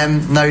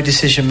made? No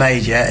decision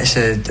made yet.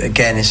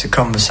 It's a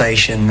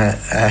conversation that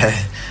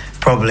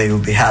probably will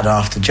be had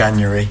after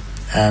January,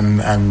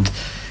 and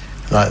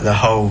like the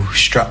whole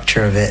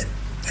structure of it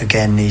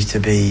again needs to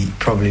be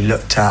probably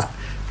looked at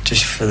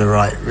just for the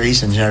right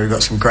reasons. You know, we've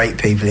got some great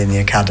people in the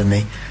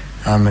academy,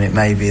 and it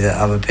may be that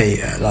other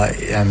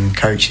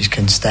coaches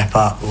can step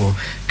up or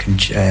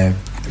can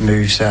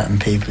move certain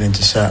people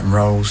into certain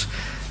roles.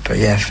 But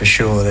yeah, for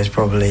sure, there's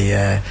probably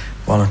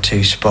one or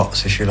two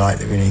spots, if you like,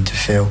 that we need to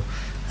fill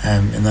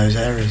in those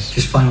areas.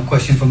 Just final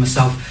question for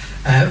myself.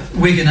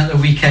 Wigan at the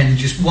weekend,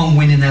 just one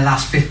win in their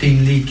last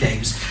 15 league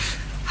games.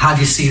 How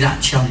do you see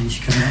that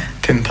challenge coming up?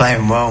 Been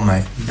playing well,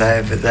 mate.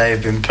 They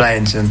have been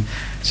playing some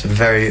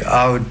very.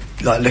 I would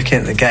like looking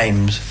at the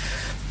games.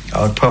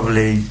 I would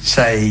probably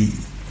say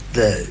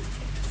that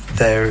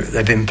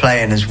they've been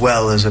playing as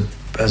well as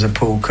a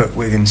Paul Cook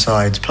Wigan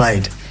side's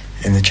played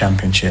in the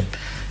Championship.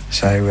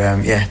 So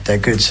they're a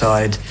good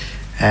side.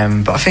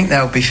 But I think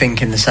they'll be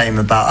thinking the same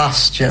about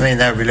us. Do you know what I mean?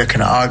 They'll be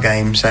looking at our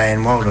game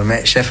saying, well done,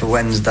 mate, Sheffield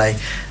Wednesday,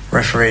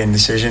 refereeing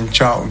decision.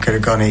 Charlton could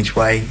have gone each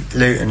way.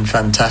 Luton,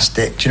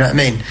 fantastic. Do you know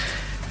what I mean?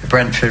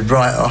 Brentford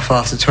right off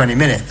after 20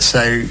 minutes. So,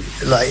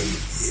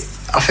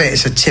 I think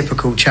it's a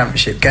typical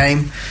Championship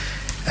game.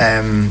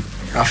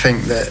 I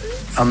think that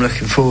I'm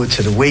looking forward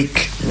to the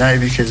week,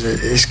 because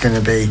it's going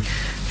to be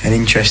an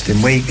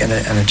interesting week and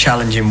a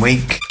challenging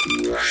week.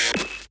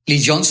 Lee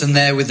Johnson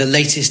there with the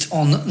latest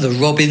on the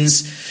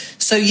Robins.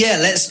 So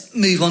let's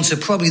move on to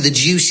probably the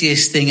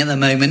juiciest thing at the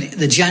moment.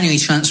 The January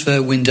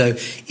transfer window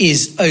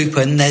is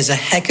open. There's a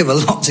heck of a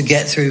lot to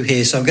get through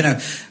here, so I'm going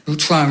to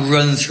try and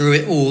run through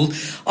it all.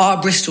 Are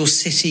Bristol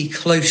City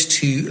close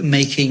to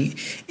making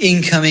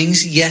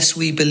incomings? Yes,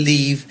 we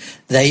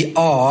believe they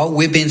are.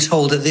 We're being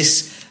told at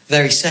this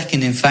very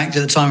second, in fact,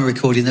 at the time of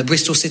recording, that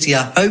Bristol City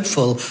are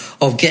hopeful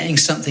of getting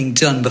something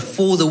done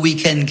before the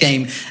weekend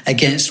game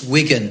against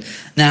Wigan.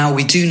 Now,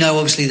 we do know,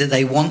 obviously, that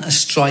they want a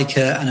striker,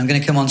 and I'm going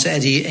to come on to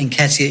Eddie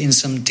Nketiah in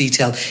some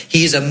detail.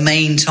 He is a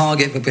main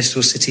target for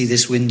Bristol City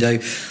this window.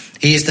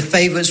 He is the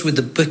favourites with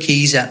the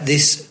bookies at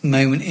this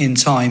moment in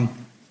time.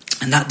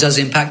 And that does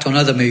impact on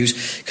other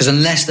moves, because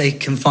unless they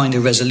can find a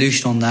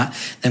resolution on that,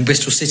 then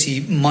Bristol City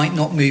might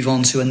not move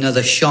on to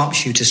another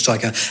sharpshooter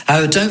striker.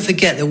 However, don't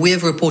forget that we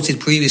have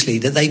reported previously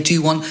that they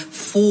do want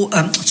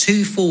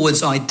two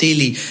forwards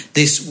ideally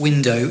this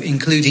window,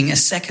 including a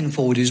second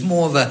forward who's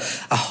more of a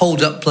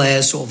hold-up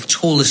player, sort of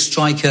taller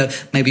striker,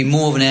 maybe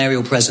more of an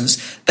aerial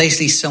presence,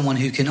 basically someone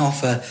who can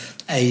offer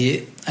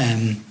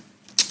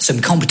some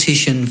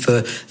competition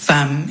for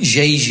Fam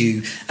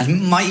Jeju,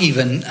 and might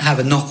even have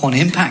a knock-on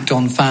impact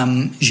on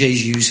Fam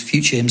Jeju's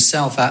future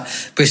himself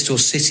at Bristol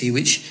City,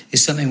 which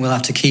is something we'll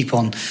have to keep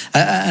on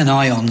an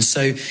eye on.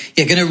 So,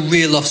 going to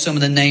reel off some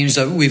of the names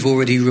that we've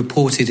already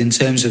reported in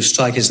terms of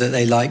strikers that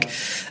they like.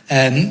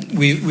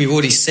 We've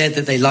already said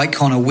that they like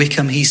Connor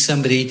Wickham. He's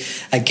somebody,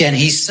 again,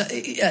 he's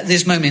at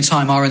this moment in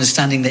time, our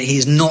understanding that he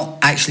is not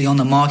actually on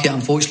the market,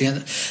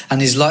 unfortunately,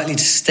 and is likely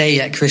to stay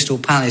at Crystal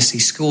Palace. He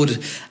scored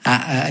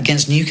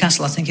against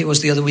Newcastle, I think it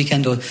was the other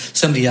weekend, or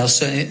somebody else,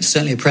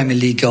 certainly a Premier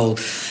League goal.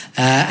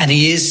 And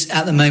he is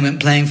at the moment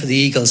playing for the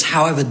Eagles.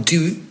 However,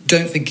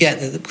 don't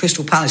forget that the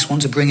Crystal Palace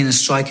want to bring in a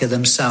striker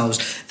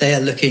themselves. They are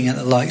looking at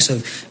the likes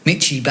of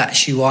Michy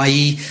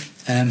Batshuayi,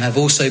 have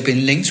also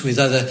been linked with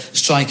other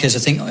strikers. I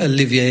think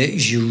Olivier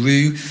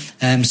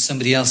Giroud,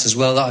 somebody else as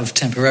well that I've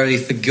temporarily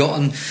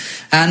forgotten.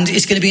 And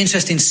it's going to be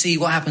interesting to see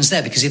what happens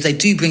there, because if they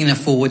do bring in a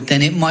forward,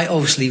 then it might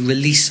obviously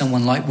release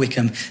someone like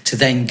Wickham to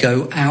then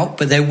go out.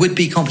 But there would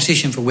be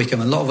competition for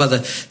Wickham. A lot of other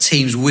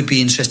teams would be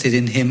interested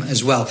in him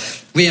as well.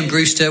 Rhian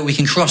Brewster, we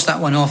can cross that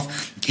one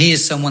off. He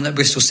is someone that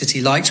Bristol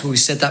City likes. We've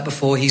said that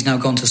before. He's now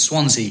gone to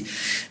Swansea.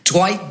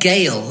 Dwight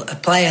Gale, a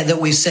player that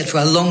we've said for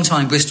a long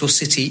time Bristol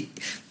City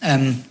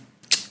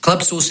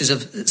Club sources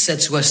have said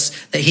to us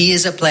that he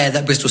is a player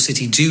that Bristol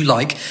City do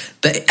like,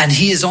 and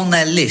he is on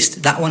their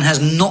list. That one has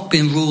not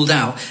been ruled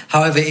out.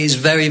 However, it is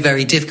very,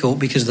 very difficult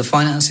because of the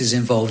finances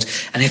involved.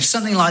 And if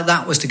something like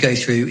that was to go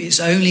through,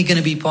 it's only going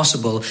to be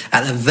possible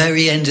at the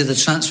very end of the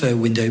transfer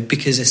window,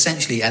 because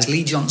essentially, as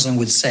Lee Johnson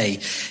would say,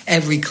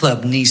 every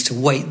club needs to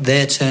wait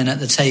their turn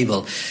at the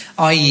table,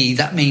 i.e.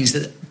 that means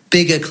that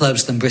bigger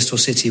clubs than Bristol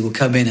City will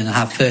come in and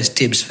have first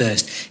dibs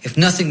first. If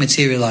nothing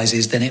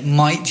materialises, then it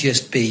might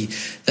just be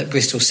that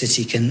Bristol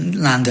City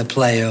can land a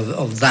player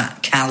of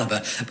that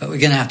calibre. But we're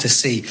going to have to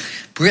see.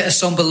 Britt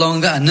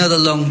Assombalonga, another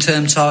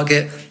long-term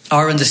target.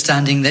 Our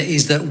understanding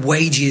is that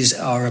wages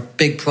are a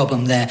big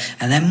problem there,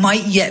 and there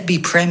might yet be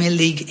Premier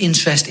League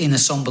interest in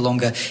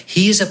Assombalonga.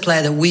 He is a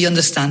player that we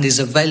understand is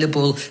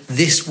available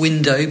this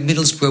window.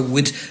 Middlesbrough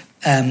would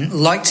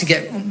like to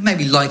get,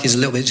 maybe like is a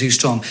little bit too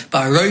strong,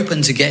 but are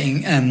open to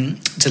getting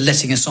to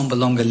letting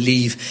Assombalonga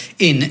leave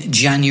in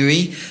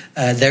January.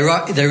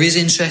 There is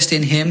interest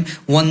in him.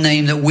 One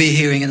name that we're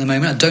hearing at the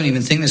moment, I don't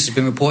even think this has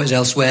been reported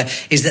elsewhere,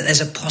 is that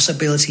there's a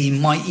possibility he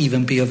might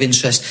even be of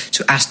interest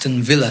to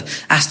Aston Villa.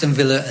 Aston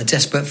Villa are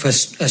desperate for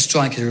a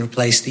striker to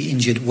replace the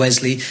injured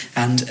Wesley.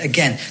 And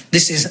again,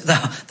 this is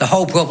the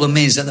whole problem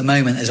is at the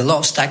moment there's a lot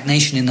of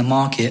stagnation in the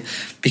market,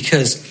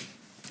 because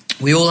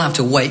we all have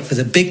to wait for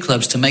the big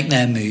clubs to make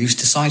their moves,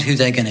 decide who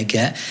they're going to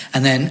get,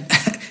 and then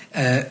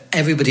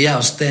everybody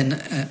else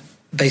then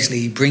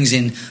basically brings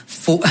in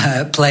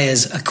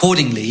players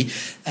accordingly,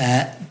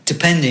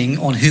 depending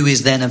on who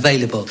is then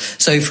available.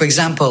 So, for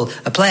example,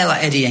 a player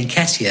like Eddie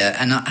Nketiah,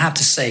 and I have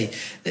to say,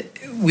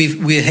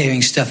 we're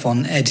hearing stuff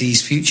on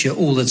Eddie's future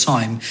all the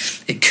time.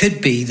 It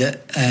could be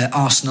that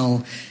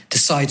Arsenal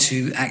decide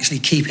to actually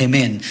keep him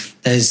in.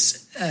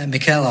 There's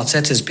Mikel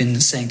Arteta's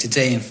been saying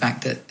today, in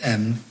fact, that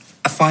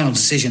a final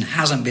decision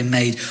hasn't been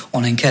made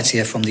on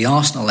Nketiah from the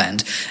Arsenal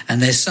end,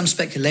 and there's some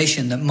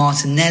speculation that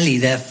Martinelli,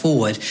 their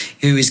forward,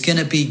 who is going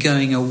to be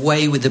going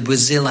away with the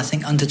Brazil, I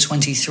think,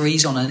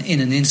 under-23s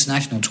in an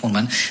international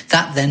tournament,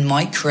 that then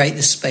might create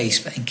the space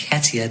for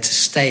Nketiah to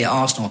stay at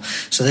Arsenal.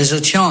 So there's a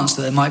chance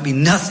that there might be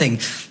nothing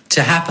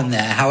to happen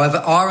there. However,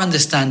 our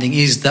understanding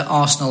is that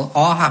Arsenal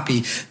are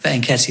happy for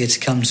Nketiah to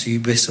come to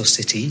Bristol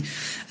City.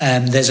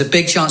 There's a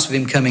big chance of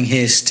him coming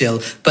here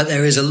still, but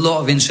there is a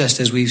lot of interest,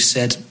 as we've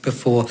said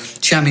before.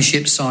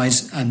 Championship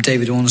sides,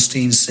 David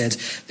Ornstein said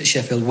that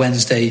Sheffield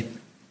Wednesday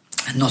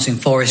and Nottingham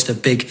Forest are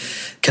big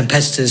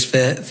competitors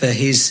for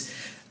his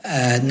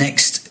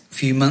next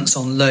few months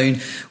on loan.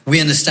 We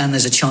understand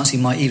there's a chance he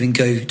might even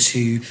go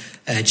to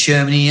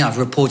Germany. I've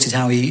reported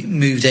how he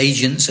moved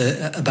agents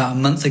about a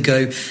month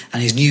ago,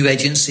 and his new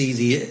agency,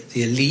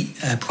 the Elite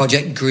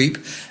Project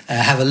Group,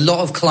 have a lot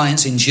of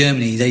clients in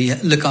Germany. They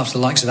look after the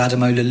likes of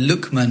Ademola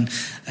Lookman,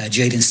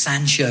 Jadon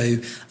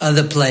Sancho,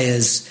 other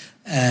players,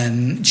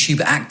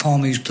 Chuba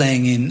Akpom, who's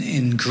playing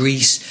in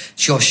Greece,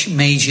 Josh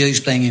Major, who's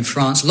playing in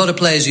France. A lot of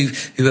players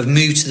who have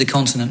moved to the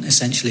continent,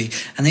 essentially.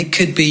 And it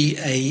could be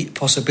a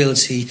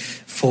possibility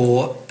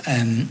for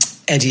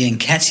Eddie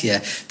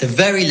Nketiah. The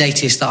very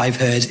latest that I've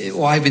heard,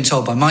 or I've been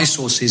told by my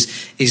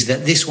sources, is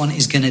that this one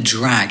is going to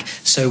drag.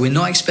 So we're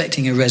not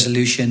expecting a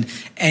resolution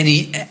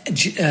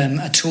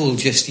at all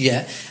just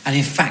yet. And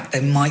in fact,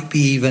 there might be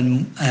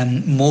even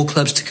more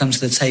clubs to come to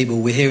the table.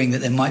 We're hearing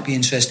that there might be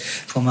interest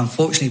from,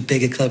 unfortunately,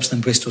 bigger clubs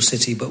than Bristol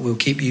City, but we'll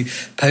keep you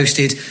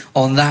posted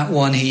on that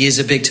one. He is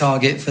a big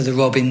target for the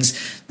Robins,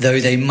 though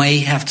they may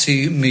have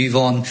to move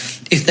on.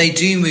 If they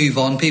do move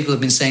on, people have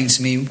been saying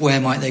to me,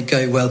 where might they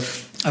go? Well,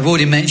 I've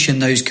already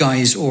mentioned those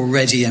guys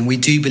already, and we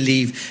do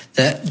believe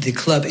that the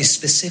club is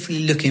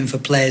specifically looking for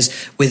players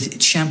with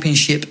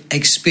championship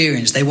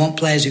experience. They want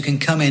players who can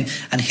come in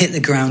and hit the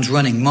ground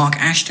running. Mark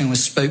Ashton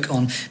spoke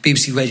on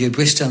BBC Radio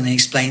Bristol, and he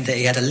explained that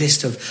he had a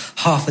list of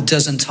half a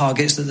dozen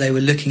targets that they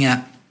were looking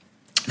at.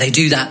 They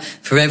do that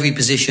for every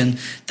position.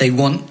 They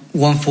want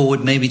one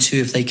forward, maybe two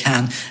if they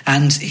can.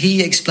 And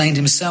he explained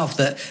himself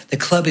that the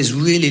club is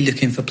really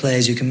looking for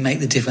players who can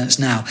make the difference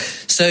now.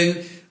 So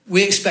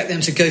we expect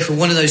them to go for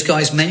one of those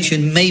guys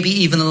mentioned, maybe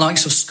even the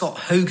likes of Scott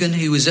Hogan,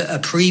 who was a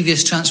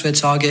previous transfer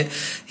target.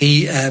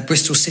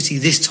 Bristol City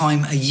this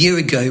time a year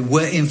ago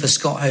were in for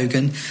Scott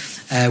Hogan.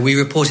 We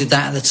reported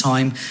that at the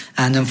time,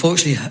 and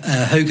unfortunately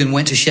Hogan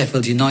went to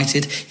Sheffield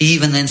United. He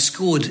even then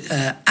scored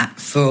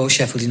for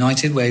Sheffield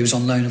United, where he was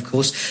on loan, of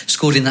course,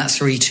 scored in that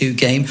 3-2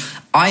 game.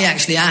 I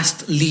actually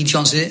asked Lee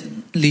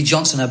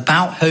Johnson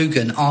about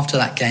Hogan after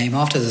that game,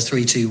 after the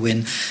 3-2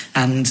 win,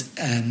 and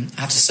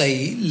I have to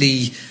say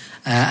Lee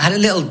had a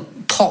little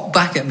pop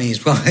back at me, is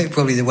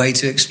probably the way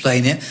to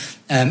explain it,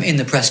 in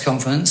the press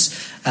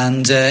conference.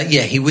 And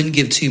he wouldn't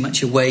give too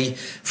much away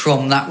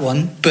from that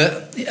one,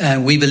 but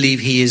we believe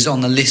he is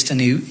on the list,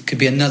 and he could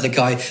be another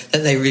guy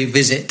that they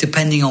revisit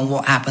depending on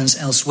what happens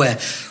elsewhere.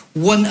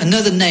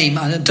 Another name,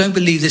 I don't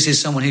believe this is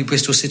someone who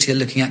Bristol City are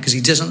looking at because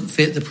he doesn't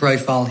fit the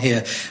profile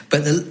here,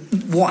 but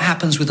what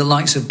happens with the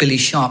likes of Billy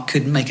Sharp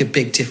could make a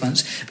big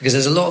difference, because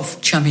there's a lot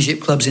of championship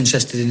clubs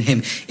interested in him.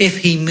 If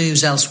he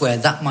moves elsewhere,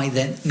 that may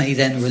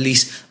then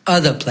release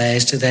other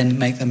players to then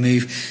make the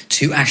move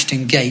to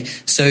Ashton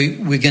Gate. So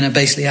we're going to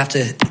basically have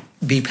to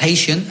be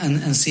patient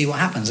and see what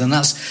happens. And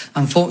that's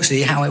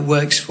unfortunately how it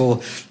works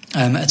for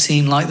a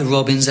team like the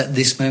Robins at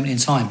this moment in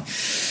time.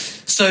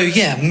 So,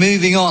 yeah,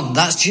 moving on.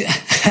 That's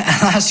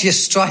your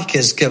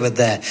strikers covered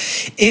there.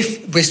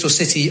 If Bristol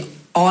City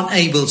aren't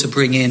able to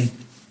bring in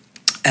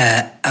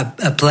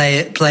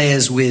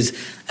players with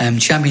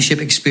championship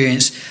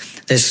experience,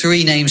 there's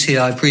 3 names here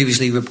I've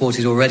previously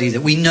reported already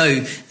that we know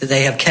that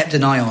they have kept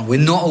an eye on. We're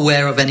not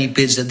aware of any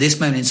bids at this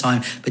moment in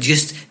time, but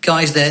just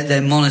guys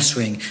they're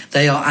monitoring.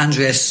 They are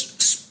Andras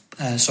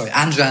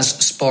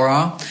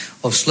Sporar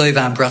of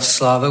Slovan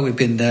Bratislava. We've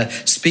been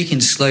speaking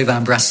to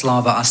Slovan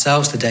Bratislava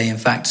ourselves today. In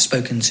fact,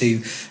 spoken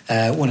to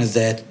one of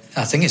their,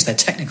 I think it's their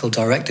technical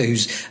director,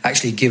 who's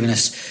actually given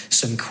us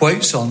some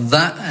quotes on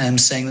that,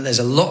 saying that there's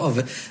a lot of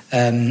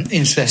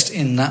interest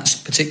in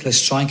that particular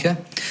striker.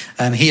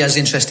 He has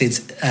interested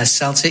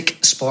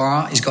Celtic,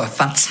 Sporar. He's got a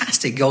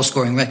fantastic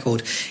goal-scoring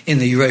record in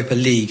the Europa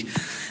League.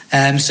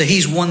 So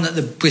he's one that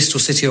the Bristol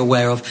City are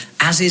aware of,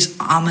 as is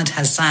Ahmed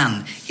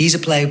Hassan. He's a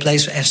player who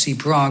plays for FC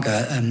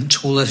Braga,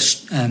 taller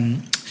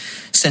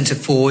centre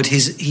forward.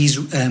 He's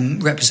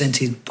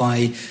represented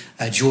by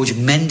Jorge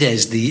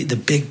Mendes, the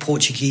big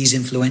Portuguese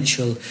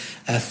influential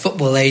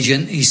football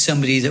agent. He's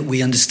somebody that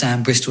we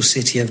understand Bristol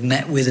City have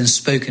met with and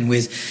spoken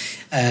with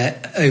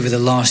over the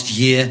last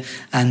year,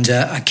 and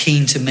are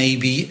keen to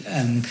maybe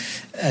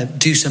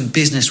do some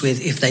business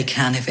with if they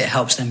can, if it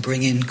helps them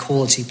bring in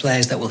quality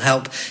players that will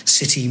help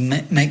City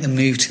make the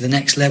move to the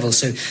next level.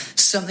 So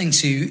something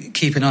to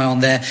keep an eye on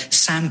there.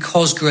 Sam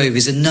Cosgrove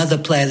is another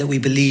player that we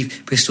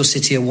believe Bristol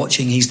City are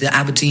watching. He's the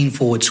Aberdeen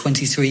forward,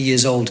 23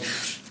 years old.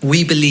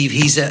 We believe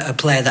he's a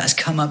player that's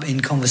come up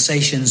in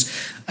conversations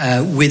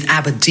with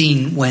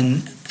Aberdeen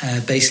when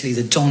basically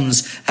the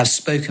Dons have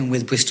spoken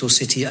with Bristol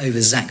City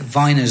over Zach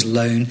Viner's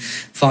loan.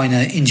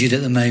 Viner injured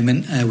at the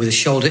moment with a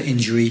shoulder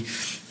injury.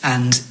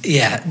 And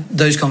yeah,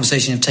 those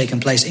conversations have taken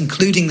place,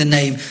 including the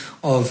name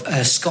of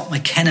Scott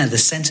McKenna, the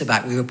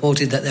centre-back. We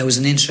reported that there was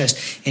an interest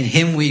in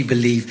him, we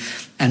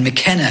believe. And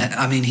McKenna,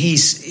 I mean,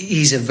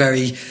 he's a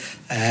very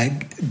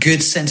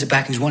good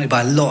centre-back who's wanted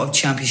by a lot of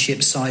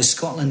championship-sized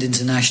Scotland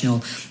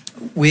international.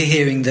 We're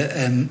hearing that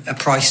a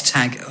price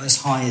tag as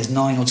high as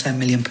 £9 or £10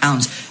 million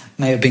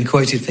may have been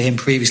quoted for him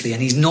previously,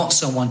 and he's not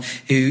someone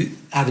who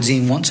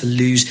Aberdeen want to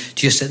lose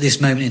just at this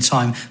moment in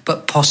time,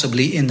 but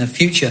possibly in the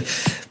future.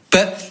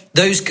 But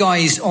those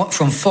guys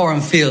from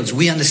foreign fields,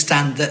 we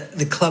understand that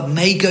the club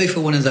may go for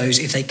one of those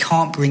if they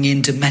can't bring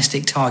in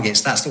domestic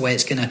targets. That's the way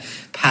it's going to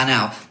pan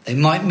out. They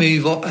might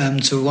move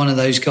to one of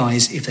those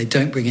guys if they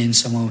don't bring in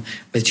someone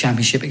with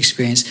championship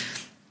experience.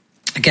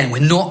 Again,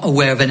 we're not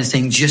aware of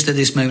anything just at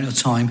this moment of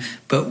time,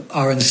 but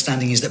our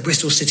understanding is that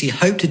Bristol City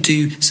hope to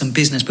do some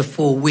business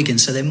before Wigan,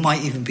 so there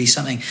might even be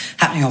something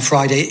happening on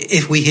Friday.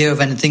 If we hear of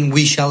anything,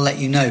 we shall let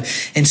you know.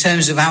 In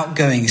terms of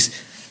outgoings,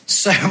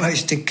 so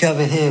much to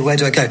cover here. Where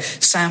do I go?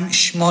 Sam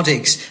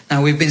Schmodics.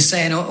 Now, we've been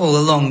saying all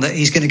along that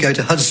he's going to go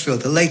to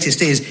Huddersfield. The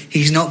latest is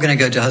he's not going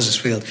to go to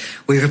Huddersfield.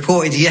 We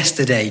reported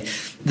yesterday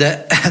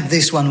that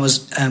this one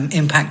was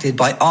impacted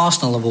by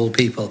Arsenal, of all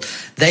people.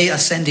 They are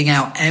sending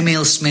out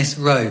Emil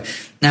Smith-Rowe.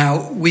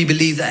 Now, we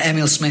believe that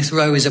Emil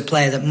Smith-Rowe is a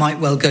player that might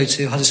well go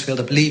to Huddersfield.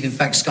 I believe, in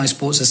fact, Sky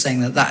Sports are saying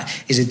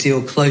that is a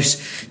deal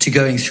close to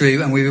going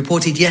through. And we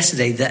reported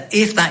yesterday that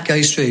if that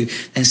goes through,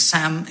 then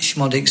Sam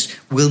Schmodics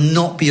will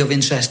not be of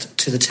interest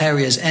to the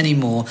Terriers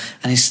anymore.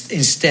 And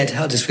instead,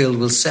 Huddersfield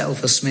will settle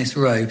for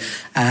Smith-Rowe.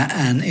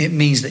 And it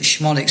means that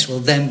Schmodics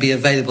will then be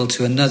available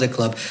to another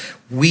club.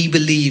 We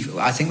believe,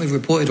 I think we've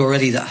reported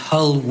already that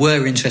Hull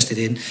were interested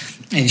in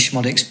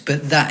Schmodics,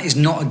 but that is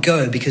not a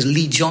go because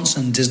Lee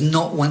Johnson does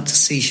not want to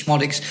see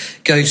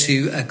Schmodics go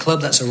to a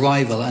club that's a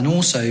rival, and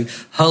also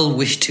Hull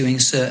wish to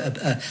insert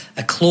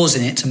a clause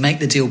in it to make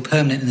the deal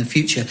permanent in the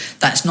future.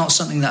 That's not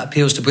something that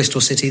appeals to Bristol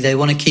City. They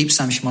want to keep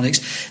Sam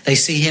Schmodics. They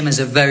see him as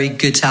a very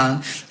good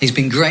talent. He's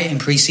been great in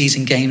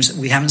pre-season games.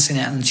 We haven't seen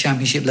it at the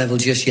championship level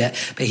just yet,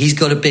 but he's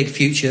got a big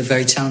future,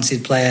 very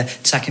talented player,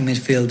 attacking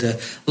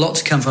midfielder, a lot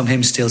to come from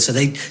him still. So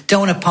they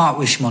don't want to part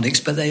with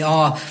Schmodics, but they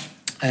are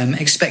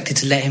expected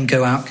to let him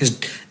go out because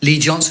Lee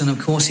Johnson, of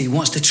course, he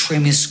wants to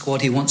trim his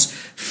squad. He wants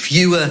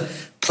fewer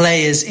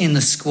players in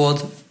the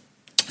squad.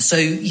 So,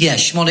 yeah,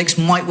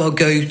 Schmodics might well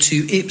go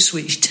to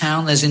Ipswich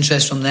Town. There's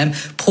interest from them.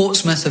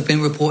 Portsmouth have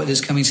been reported as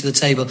coming to the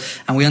table,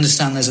 and we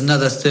understand there's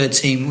another third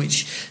team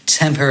which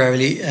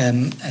temporarily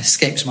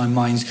escapes my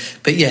mind.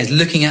 But, yeah,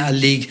 looking at a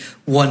League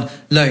One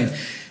loan.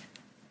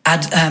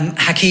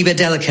 Hakeeb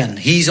Adelakan,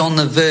 he's on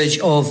the verge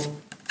of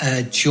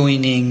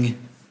joining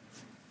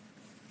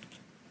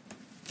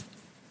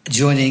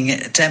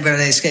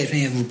temporarily escapes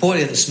me.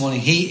 Reported this morning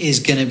he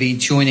is going to be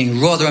joining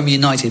Rotherham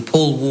United.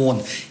 Paul Warne,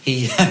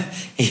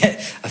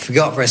 I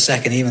forgot for a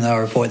second, even though I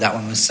reported that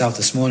one myself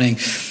this morning.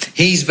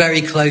 He's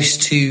very close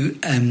to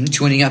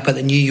joining up at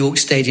the New York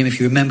Stadium. If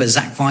you remember,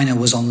 Zach Viner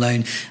was on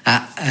loan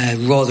at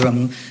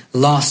Rotherham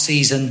last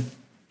season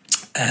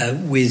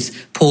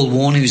with Paul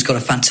Warne, who's got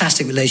a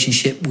fantastic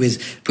relationship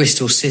with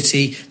Bristol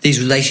City. These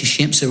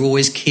relationships are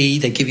always key.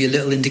 They give you a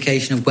little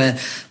indication of where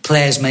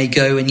players may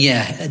go. And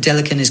yeah,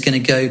 Adelakan is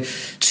going to go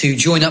to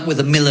join up with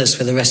the Millers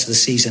for the rest of the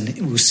season.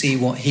 We'll see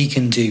what he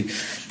can do.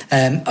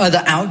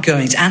 Other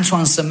outgoings,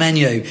 Antoine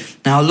Semenyo.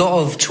 Now, a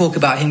lot of talk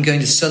about him going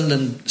to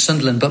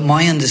Sunderland, but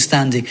my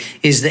understanding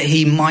is that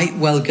he might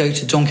well go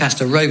to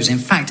Doncaster Rovers. In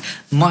fact,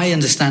 my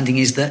understanding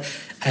is that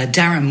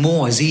Darren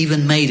Moore has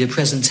even made a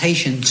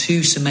presentation to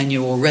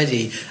Semenyo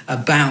already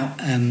about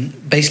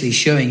basically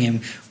showing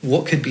him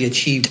what could be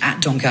achieved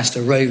at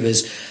Doncaster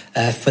Rovers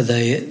for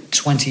the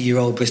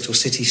 20-year-old Bristol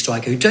City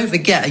striker, who, don't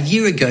forget, a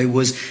year ago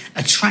was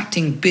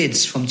attracting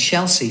bids from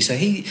Chelsea. So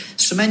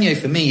Semenyo,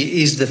 for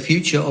me, is the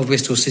future of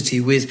Bristol City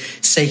with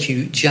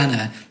Sekou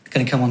Jana.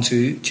 Going to come on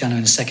to Jana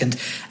in a second.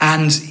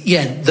 And,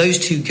 yeah, those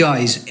two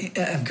guys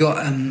have got...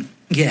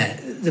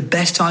 the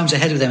best times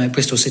ahead of them at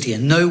Bristol City,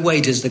 and no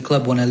way does the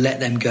club want to let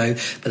them go,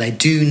 but they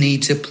do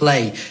need to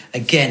play.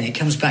 Again, it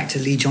comes back to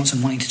Lee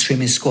Johnson wanting to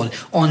trim his squad.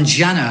 On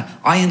Jana,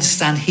 I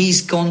understand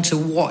he's gone to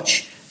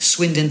watch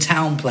Swindon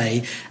Town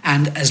play,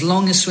 and as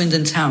long as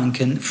Swindon Town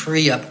can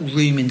free up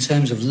room in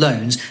terms of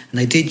loans, and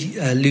they did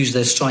lose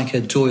their striker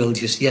Doyle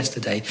just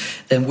yesterday,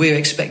 then we're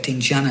expecting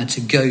Jana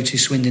to go to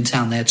Swindon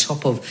Town. They're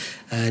top of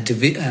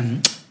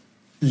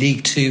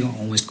League 2, I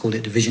almost called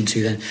it Division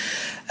 2 then,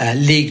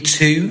 League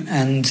 2,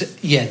 and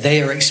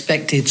they are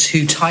expected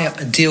to tie up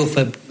a deal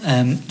for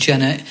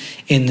Jana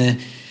in the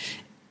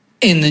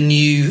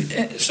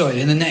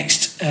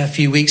next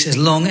few weeks, as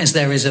long as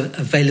there is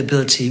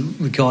availability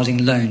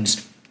regarding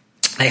loans.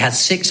 They had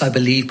 6, I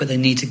believe, but they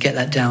need to get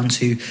that down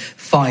to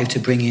 5 to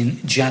bring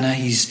in Jana.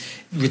 He's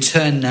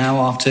returned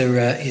now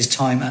after his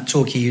time at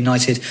Torquay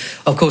United.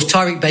 Of course,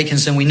 Tyreek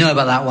Baconson, we know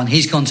about that one.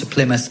 He's gone to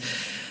Plymouth.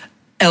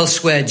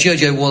 Elsewhere,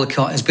 Jojo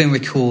Walcott has been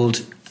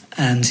recalled,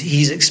 and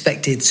he's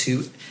expected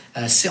to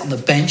sit on the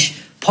bench,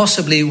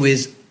 possibly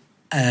with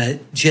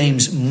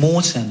James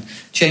Morton.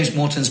 James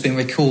Morton's been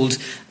recalled.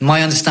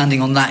 My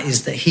understanding on that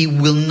is that he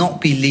will not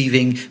be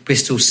leaving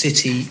Bristol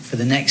City for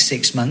the next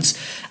 6 months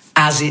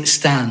as it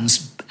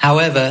stands.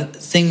 However,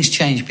 things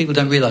change. People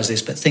don't realise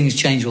this, but things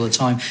change all the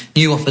time.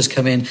 New offers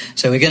come in,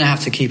 so we're going to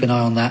have to keep an eye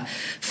on that.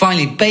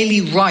 Finally,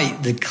 Bailey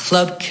Wright, the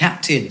club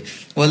captain.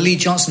 Well, Lee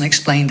Johnson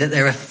explained that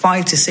there are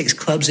 5 to 6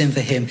 clubs in for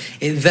him.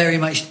 It very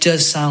much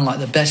does sound like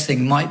the best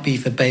thing might be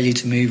for Bailey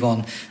to move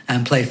on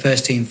and play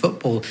first-team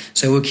football.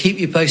 So we'll keep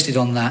you posted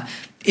on that.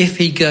 If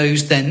he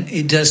goes, then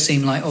it does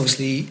seem like,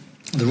 obviously,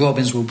 the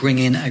Robins will bring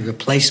in a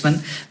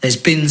replacement. There's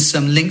been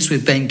some links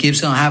with Ben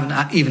Gibson. I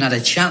haven't even had a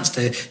chance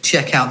to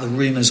check out the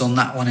rumours on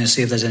that one and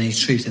see if there's any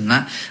truth in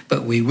that,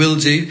 but we will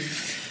do.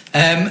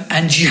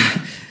 And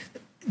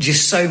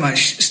just so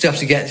much stuff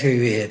to get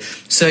through here.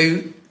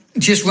 So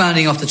just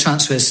rounding off the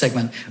transfers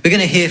segment, we're going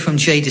to hear from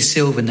Jay De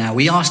Silva now.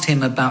 We asked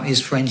him about his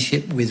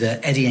friendship with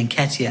Eddie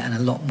Nketiah and a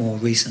lot more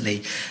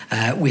recently.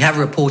 We have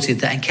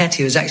reported that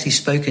Nketiah has actually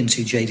spoken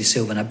to Jay De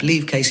Silva, and I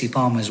believe Casey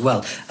Palmer as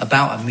well,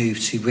 about a move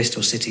to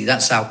Bristol City.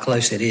 That's how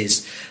close it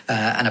is,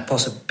 and a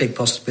big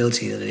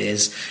possibility that it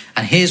is.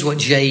 And here's what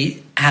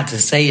Jay had to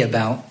say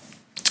about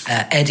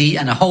Eddie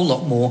and a whole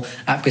lot more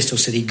at Bristol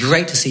City.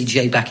 Great to see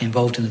Jay back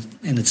involved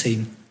in the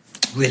team.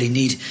 Really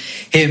need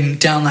him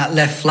down that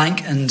left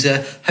flank, and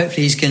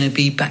hopefully he's going to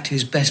be back to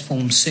his best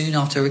form soon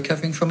after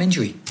recovering from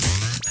injury.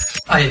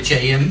 Hiya,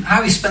 Jay. How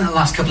have you spent the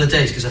last couple of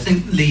days? Because I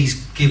think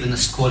Lee's given the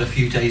squad a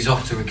few days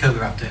off to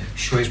recover after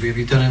Shrewsbury. Have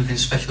you done anything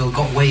special?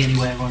 Got away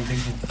anywhere or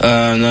anything?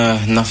 No,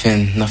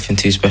 nothing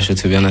too special,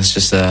 to be honest.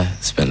 Just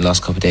spent the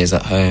last couple of days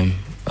at home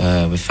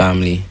with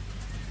family.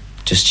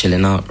 Just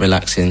chilling out,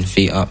 relaxing,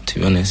 feet up, to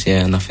be honest.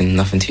 Yeah,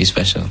 nothing too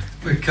special.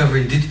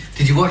 Recovering.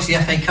 Did you watch the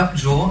FA Cup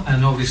draw?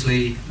 And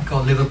obviously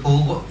got Liverpool.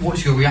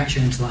 What's your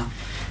reaction to that?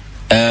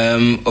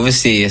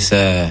 Obviously it's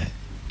an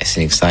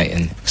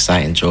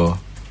exciting draw.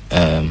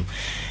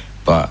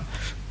 But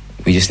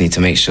we just need to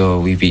make sure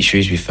we beat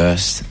Shrewsbury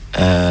first.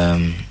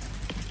 And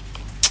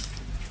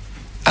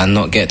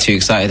not get too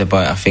excited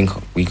about it. I think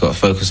we got to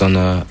focus on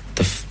the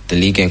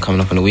league game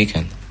coming up on the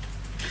weekend.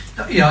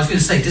 Yeah, I was going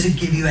to say, does it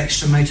give you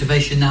extra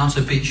motivation now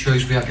to beat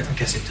Shrewsbury? I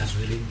guess it does,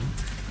 really.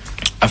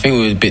 I think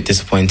we were a bit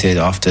disappointed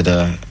after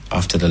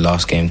the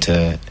last game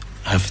to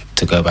have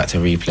to go back to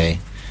replay.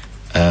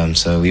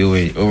 So we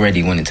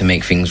already wanted to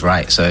make things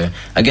right. So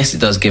I guess it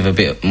does give a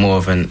bit more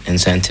of an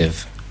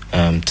incentive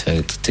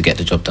to get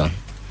the job done.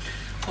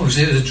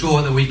 Obviously, it was a draw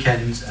at the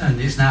weekend, and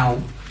it's now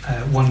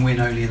one win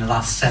only in the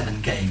last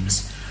 7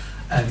 games.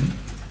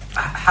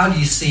 How do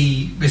you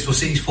see Bristol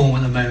City's form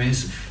at the moment?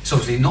 It's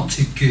obviously not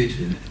too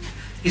good.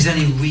 Is there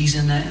any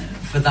reason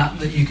for that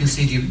you can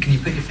see? Can you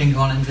put your finger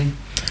on anything?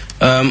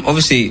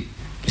 Obviously,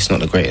 it's not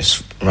the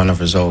greatest run of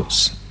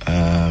results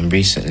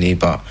recently,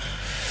 but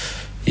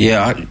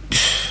yeah,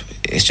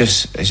 it's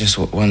just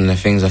one of the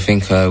things. I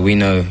think we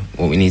know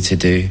what we need to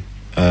do.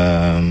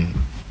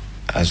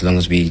 As long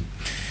as we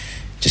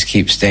just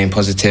keep staying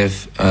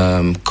positive,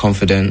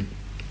 confident,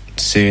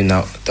 soon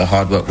the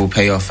hard work will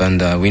pay off,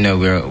 and we know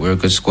we're a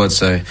good squad,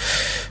 so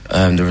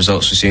the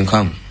results will soon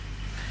come.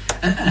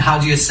 And how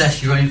do you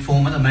assess your own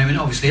form at the moment?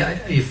 Obviously, are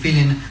you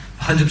feeling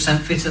 100%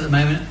 fit at the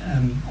moment?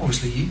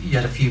 Obviously, you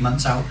had a few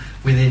months out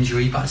with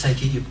injury, but I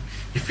take it you're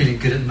You're feeling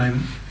good at the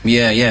moment?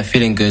 Yeah,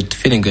 feeling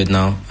good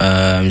now.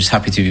 I'm just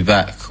happy to be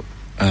back.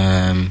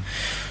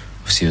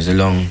 Obviously, it was a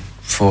long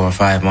 4 or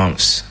 5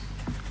 months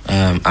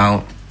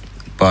out,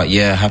 but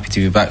yeah, happy to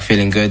be back,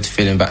 feeling good,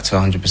 feeling back to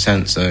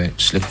 100%. So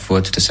just looking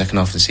forward to the second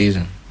half of the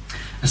season.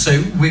 And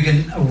so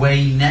Wigan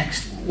away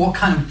next. What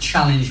kind of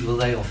challenge will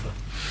they offer?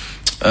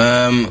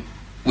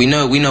 We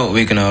know what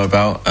Wigan are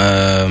about.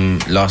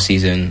 Last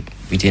season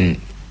we didn't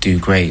do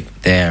great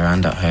there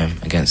and at home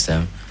against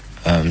them,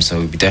 so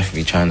we'll be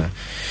definitely trying to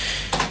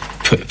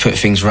put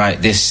things right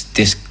this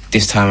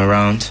time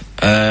around.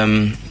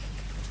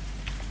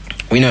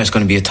 We know it's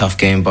going to be a tough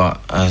game, but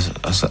as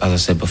I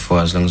said before,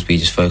 as long as we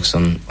just focus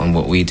on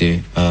what we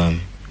do,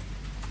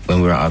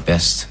 when we're at our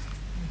best,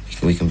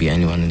 we can beat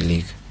anyone in the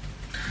league.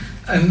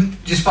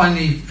 Just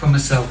finally, from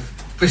myself,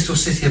 Bristol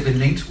City have been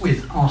linked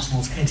with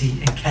Arsenal's Eddie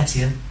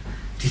Nketiah.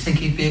 Do you think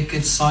he'd be a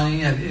good signing?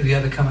 Have you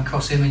ever come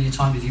across him in your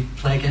time? Did you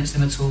play against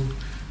him at all?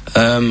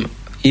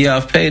 Yeah,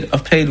 I've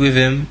played with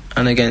him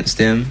and against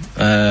him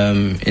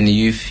in the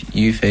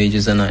youth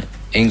ages and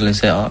England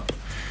set up.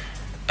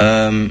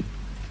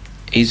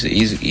 He's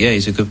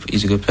a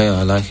good player.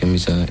 I like him.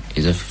 He's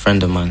a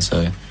friend of mine.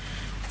 So,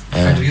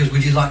 friend of yours.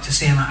 Would you like to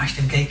see him at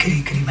Ashton Gate? Could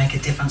he make a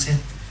difference here?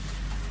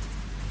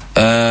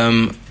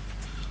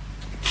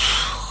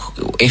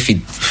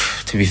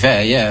 To be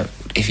fair, yeah,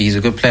 if he's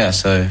a good player,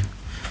 so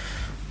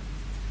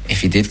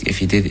if he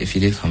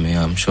did come here,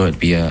 I'm sure it'd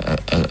be a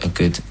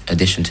good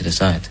addition to the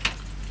side.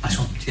 Nice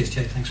one. Cheers,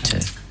 Jay. Thanks very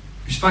much.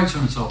 You spoke to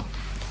him at all?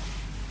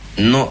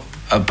 Not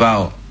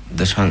about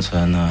the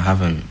transfer. No, I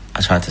haven't.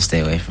 I tried to stay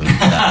away from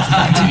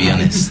that, to be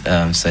honest.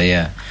 So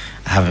yeah,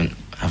 I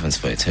haven't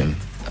spoke to him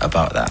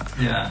about that.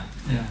 Yeah.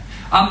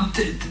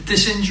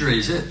 This injury,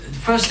 is it?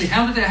 Firstly,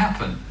 how did it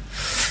happen?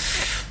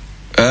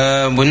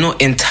 We're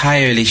not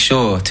entirely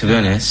sure, to be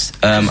honest.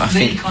 I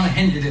think he kind of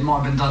hinted it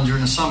might have been done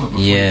during the summer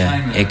before he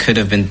came here. It could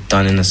have been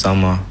done in the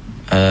summer.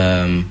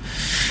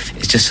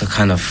 It's just a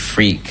kind of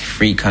freak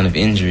kind of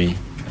injury,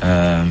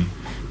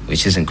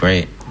 which isn't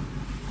great.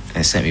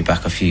 It sent me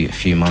back a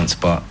few months,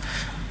 but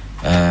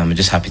I'm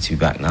just happy to be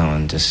back now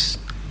and just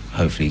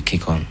hopefully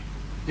kick on.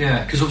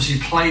 Yeah, because obviously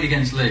you played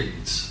against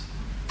Leeds.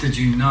 Did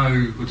you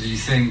know, or did you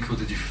think, or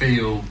did you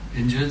feel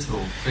injured,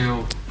 or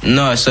feel?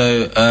 No,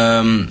 so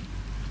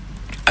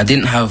I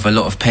didn't have a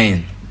lot of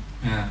pain.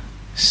 Yeah.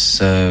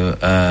 So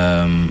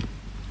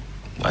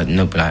I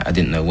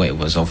didn't know what it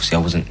was. Obviously,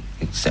 I wasn't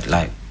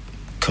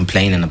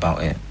complaining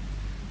about it.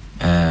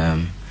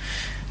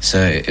 So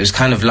it was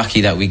kind of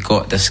lucky that we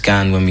got the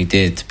scan when we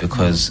did,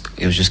 because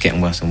it was just getting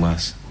worse and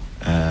worse.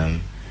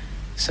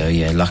 So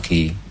yeah,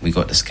 lucky we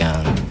got the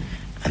scan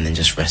and then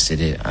just rested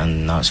it,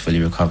 and now it's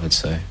fully recovered,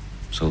 so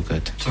it's all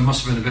good. So it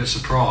must have been a bit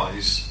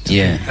surprised to be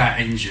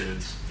that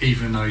injured,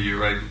 even though you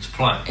were able to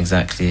play.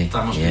 Exactly.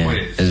 That must be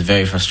weird. It was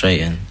very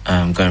frustrating,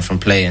 going from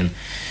playing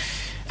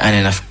and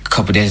then a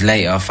couple of days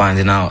later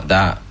finding out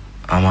that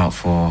I'm out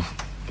for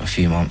a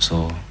few months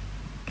or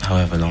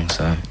however long.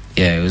 So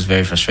yeah, it was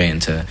very frustrating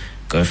to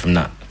go from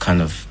that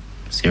kind of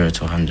 0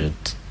 to 100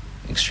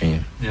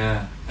 extreme.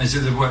 Yeah. Is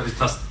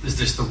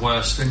this the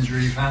worst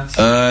injury you've had?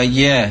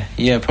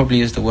 Yeah,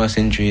 probably is the worst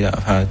injury that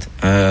I've had.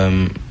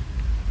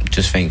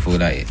 Just thankful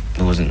that it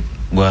wasn't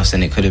worse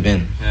than it could have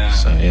been. Yeah.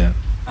 So yeah.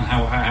 And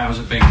how's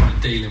it been kind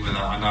of dealing with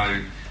that? I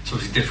know it's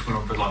obviously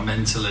difficult, but like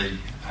mentally,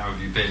 how have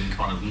you been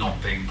kind of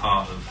not being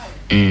part of?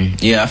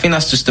 Yeah, I think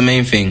that's just the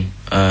main thing.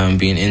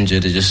 Being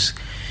injured, is just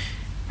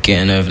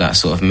getting over that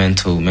sort of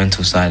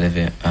mental side of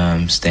it.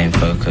 Staying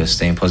focused,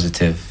 staying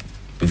positive.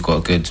 We've got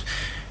a good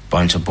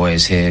bunch of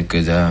boys here,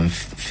 good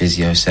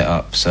physio set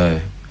up.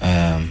 So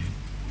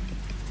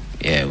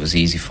it was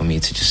easy for me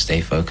to just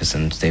stay focused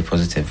and stay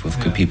positive with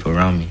good people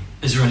around me.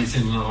 Is there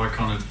anything that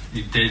kind of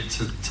you did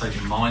to take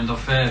your mind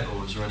off it,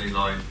 or was there any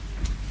was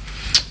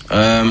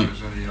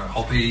there any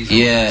hobbies?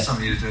 Or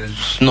something you were doing?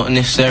 Not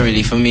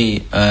necessarily for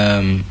me.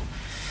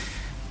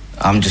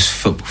 I'm just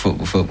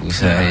football.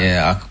 So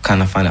I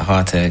kind of find it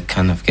hard to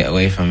kind of get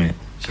away from it.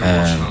 So you're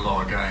watching a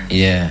lot of games.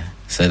 Yeah,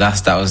 so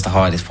that was the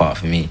hardest part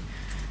for me.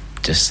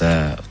 Just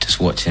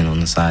watching on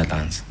the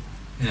sidelines.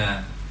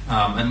 Yeah.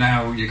 And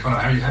now you kind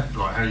of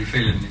how are you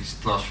feeling these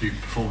last few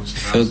performances?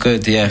 Feel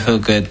good, feel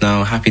good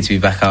now. Happy to be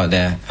back out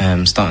there.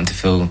 Starting to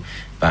feel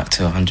back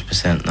to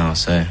 100% now.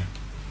 So,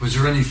 was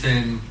there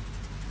anything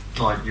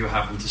like you were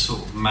having to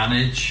sort of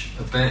manage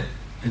a bit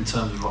in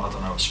terms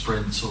of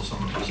sprints or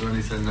something? Was there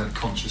anything that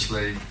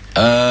consciously?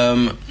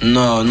 No,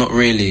 not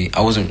really. I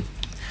wasn't,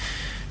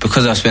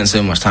 because I spent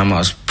so much time. I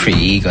was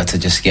pretty eager to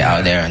just get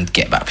out there and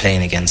get back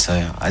playing again. So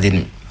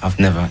I've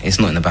never. It's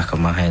not in the back of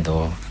my head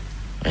or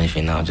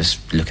anything now,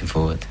 just looking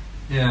forward.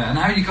 Yeah, and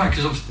how you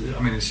because obviously,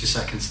 it's your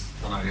second,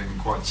 I know you haven't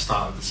quite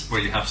started this, well,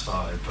 you have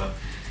started, but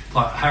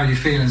how are you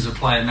feeling as a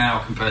player now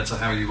compared to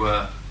how you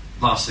were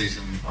last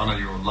season? I know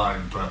you were on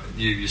loan, but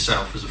you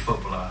yourself as a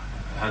footballer,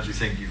 how do you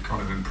think you've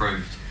kind of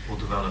improved or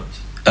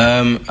developed?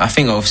 I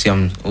think obviously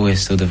I'm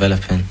always still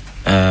developing,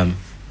 and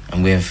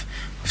with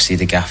obviously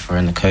the gaffer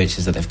and the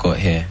coaches that they've got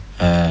here,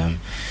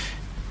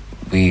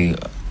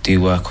 do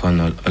work on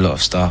a lot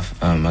of stuff.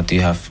 I do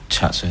have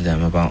chats with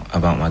them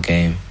about my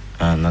game,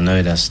 and I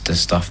know there's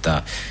stuff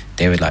that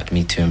they would like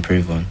me to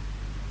improve on.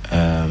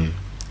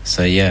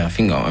 So yeah, I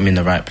think I'm in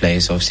the right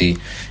place. Obviously,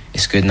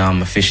 it's good now.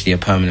 I'm officially a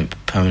permanent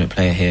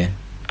player here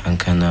and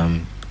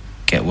can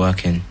get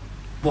working.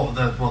 What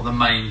are the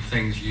main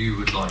things you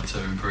would like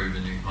to improve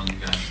on your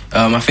game?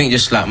 I think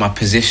just like my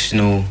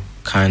positional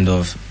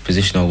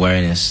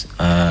awareness,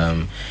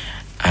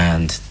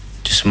 and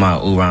just my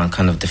all-round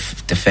kind of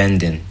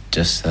defending,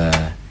 just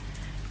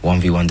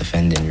 1v1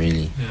 defending,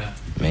 really. Yeah.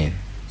 I mean,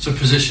 so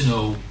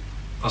positional,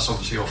 that's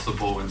obviously off the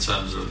ball in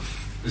terms of,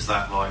 is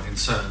that like in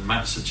certain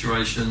match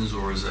situations,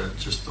 or is it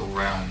just all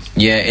round?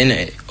 Yeah,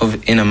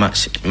 in a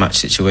match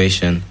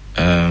situation,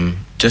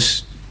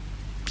 just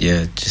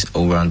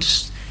all round,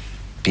 just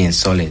being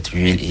solid,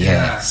 really.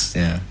 Yeah.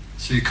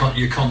 So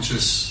you're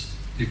conscious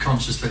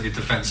that your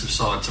defensive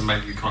side to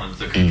make you kind of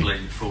the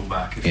complete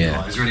fullback, if you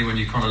like. Is there anyone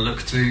you kind of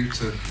look to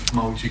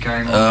mould your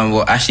game on?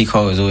 Well, Ashley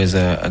Cole is always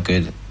a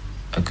good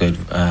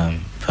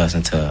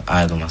person to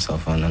idol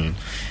myself on, and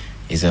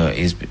he's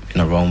been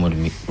a role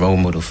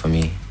model for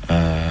me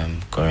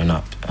growing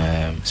up,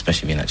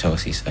 especially being at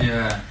Chelsea. So.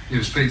 Yeah, you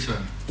ever speak to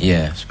him?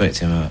 Yeah, spoke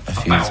to him a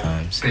few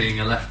times. Being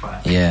a left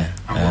back. Yeah,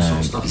 and what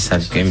sort of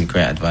stuff he's gave me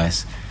great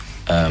advice.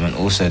 And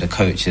also the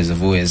coaches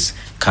have always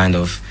kind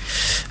of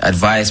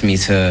advised me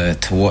to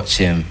watch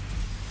him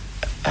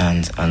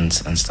and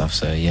stuff.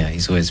 So yeah,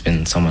 he's always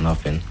been someone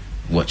I've been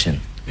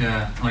watching.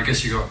 Yeah, and I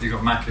guess you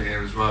got Maka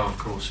here as well, of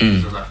course.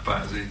 Who's a left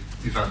back.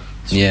 You've had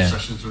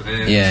sessions with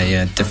him.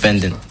 Yeah,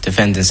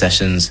 defending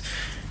sessions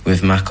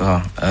with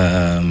Maka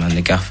and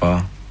the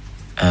gaffer.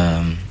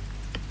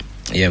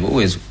 Yeah,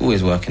 we're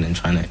always working and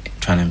trying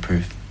to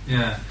improve.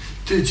 Yeah,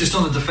 just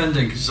on the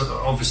defending, because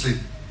obviously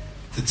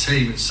the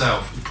team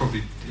itself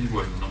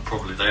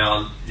they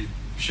are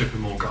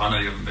shipping more. I know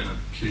you haven't been a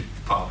huge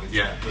part of it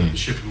yet, but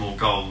shipping more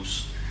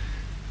goals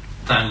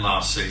than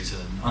last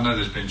season. I know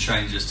there's been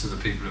changes to the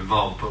people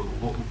involved, but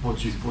what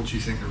do you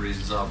think the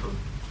reasons are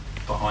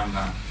behind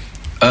that?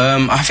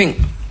 I think,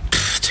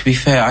 to be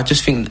fair, I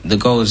just think the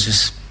goal is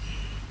just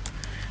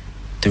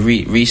the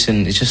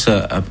recent. It's just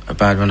a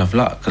bad run of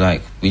luck.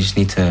 Like, we just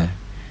need to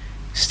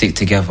stick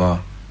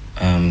together.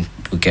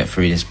 We'll get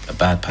through this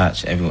bad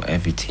patch.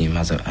 Every team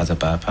has a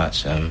bad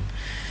patch.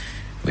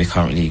 We're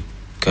currently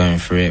going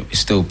through it. We're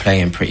still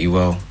playing pretty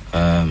well.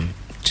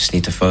 Just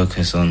need to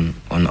focus on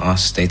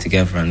us, stay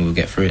together, and we'll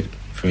get through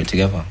it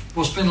together.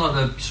 What's been like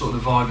the sort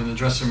of vibe in the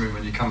dressing room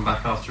when you come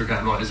back after a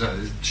game? Like, is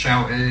it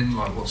shouting?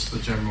 Like, what's the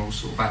general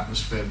sort of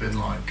atmosphere been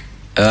like?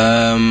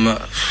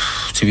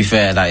 To be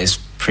fair, that is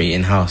pretty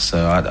in-house,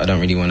 so I don't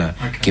really want to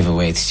give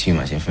away too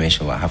much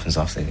information what happens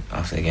after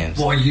the games.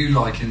 What are you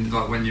like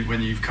when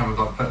you've kind of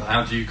like?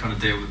 How do you kind of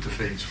deal with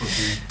defeats? What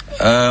do you?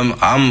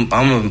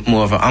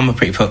 I'm a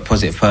pretty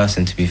positive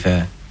person, to be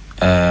fair.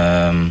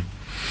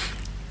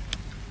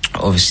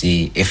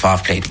 Obviously, if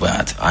I've played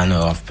bad, I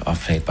know I've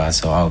played bad,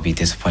 so I'll be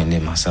disappointed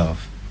in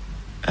myself.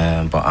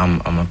 But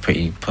I'm a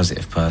pretty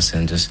positive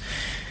person. Just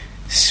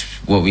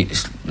we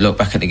look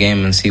back at the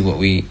game and see what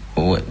we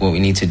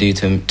need to do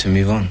to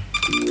move on.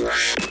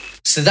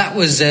 So that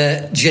was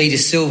Jay De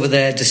Silva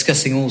there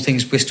discussing all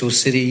things Bristol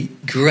City.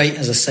 Great,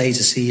 as I say,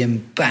 to see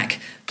him back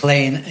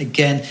playing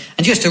again.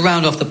 And just to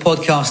round off the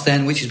podcast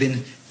then, which has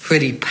been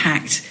pretty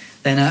packed,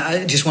 then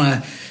I just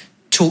want to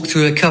talk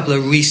through a couple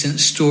of recent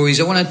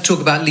stories. I want to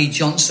talk about Lee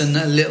Johnson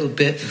a little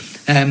bit.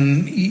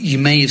 You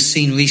may have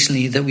seen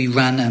recently that we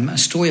ran a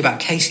story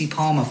about Casey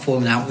Palmer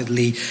falling out with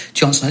Lee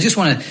Johnson. I just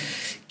want to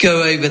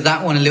go over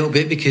that one a little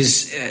bit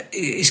because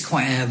it's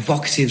quite an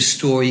evocative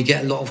story. You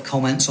get a lot of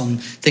comments on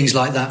things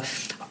like that.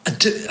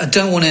 I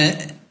don't want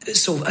to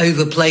sort of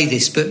overplay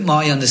this, but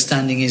my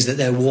understanding is that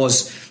there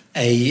was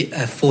a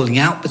falling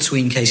out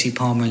between Casey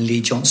Palmer and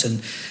Lee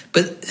Johnson.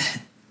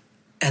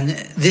 And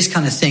this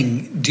kind of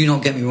thing, do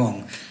not get me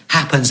wrong,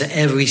 happens at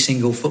every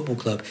single football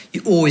club.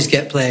 You always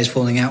get players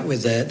falling out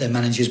with their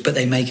managers, but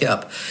they make it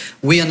up.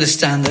 We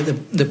understand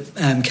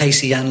that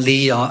Casey and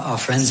Lee are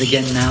friends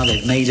again now.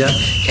 They've made up.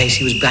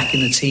 Casey was back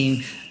in the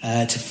team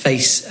to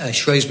face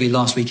Shrewsbury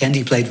last weekend.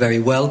 He played very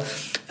well.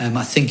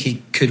 I think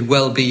he could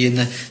well be in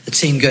the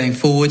team going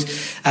forward.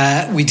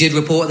 We did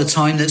report at the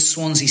time that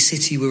Swansea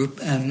City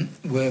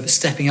were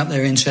stepping up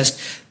their interest,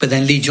 but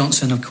then Lee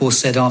Johnson, of course,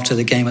 said after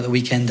the game at the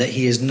weekend that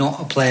he is not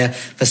a player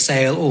for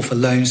sale or for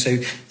loan. So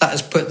that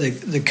has put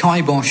the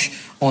kibosh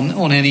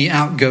on any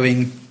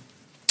outgoing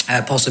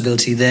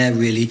possibility there,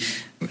 really.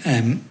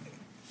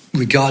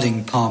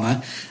 Regarding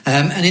Palmer,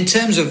 and in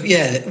terms of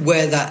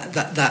where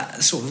that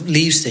sort of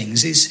leaves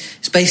things,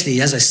 it's basically,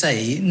 as I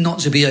say, not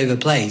to be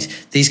overplayed.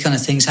 These kind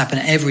of things happen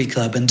at every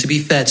club, and to be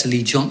fair to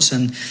Lee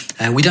Johnson,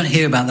 we don't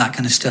hear about that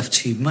kind of stuff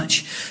too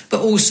much. But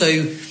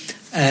also,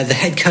 the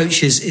head coach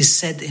has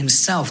said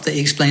himself that he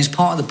explains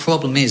part of the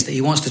problem is that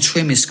he wants to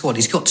trim his squad.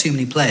 He's got too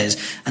many players,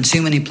 and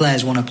too many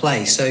players want to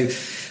play. So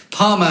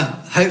Palmer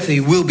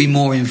hopefully will be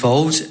more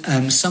involved.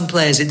 Some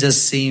players, it does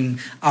seem,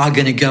 are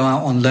going to go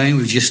out on loan.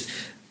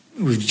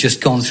 We've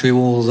just gone through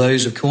all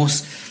those, of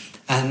course.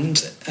 and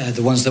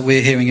the ones that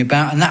we're hearing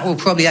about, and that will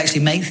probably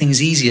actually make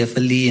things easier for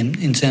Lee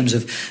in terms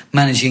of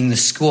managing the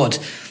squad.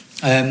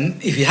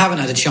 If you haven't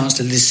had a chance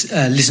to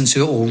listen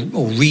to it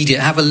or read it,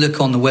 have a look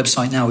on the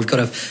website now. We've got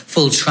a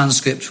full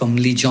transcript from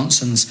Lee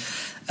Johnson's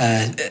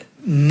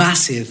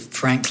massive,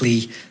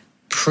 frankly,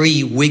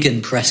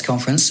 pre-Wigan press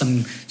conference,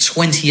 some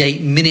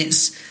 28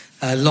 minutes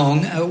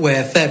long,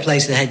 where fair play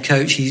to the head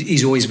coach.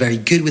 He's always very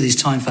good with his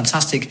time,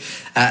 fantastic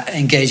at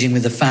engaging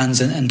with the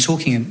fans and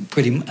talking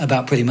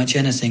about pretty much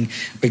anything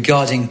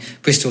regarding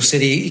Bristol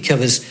City. He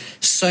covers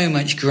so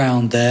much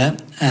ground there,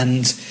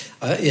 and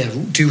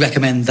do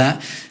recommend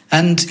that.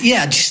 And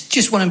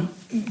just one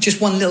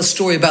little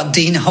story about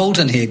Dean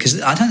Holden here,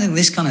 because I don't think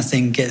this kind of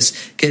thing gets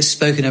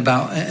spoken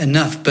about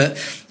enough. But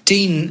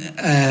Dean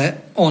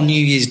on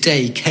New Year's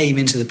Day came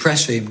into the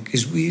press room,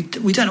 because we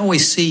don't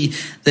always see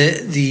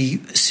the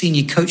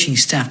senior coaching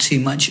staff too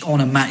much on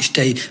a match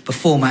day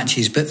before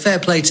matches. But fair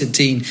play to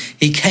Dean,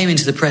 he came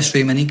into the press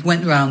room and he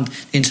went around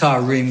the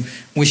entire room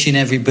wishing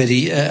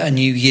everybody a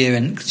new year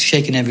and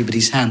shaking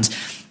everybody's hands.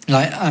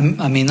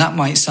 I mean, that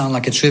might sound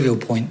like a trivial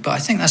point, but I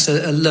think that's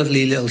a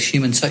lovely little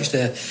human touch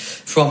there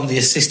from the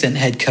assistant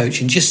head coach,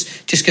 and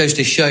just goes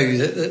to show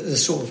the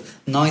sort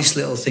of nice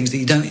little things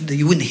that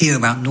you wouldn't hear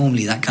about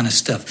normally, that kind of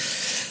stuff.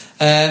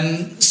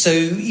 That's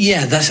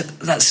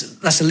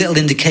a little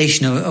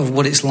indication of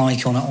what it's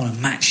like on a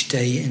match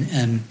day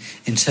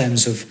in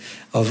terms of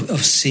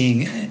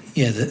seeing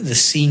the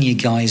senior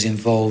guys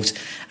involved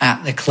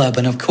at the club.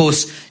 And of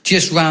course,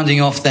 just rounding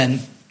off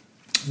then,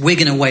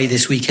 Wigan away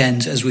this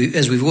weekend, as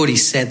we've already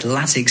said.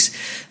 Latics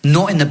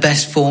not in the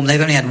best form.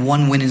 They've only had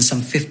one win in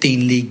some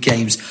 15 league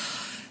games.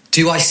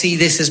 Do I see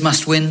this as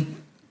must win?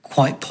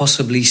 Quite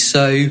possibly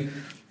so.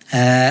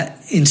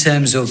 In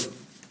terms of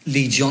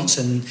Lee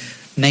Johnson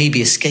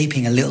maybe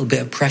escaping a little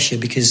bit of pressure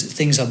because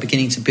things are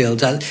beginning to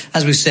build.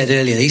 As we said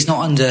earlier, his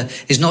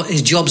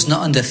job's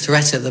not under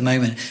threat at the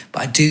moment.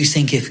 But I do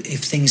think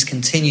if things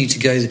continue to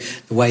go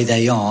the way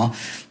they are,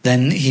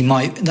 then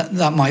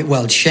that might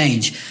well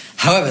change.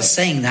 However,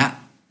 saying that,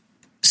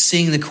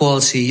 seeing the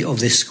quality of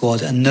this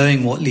squad and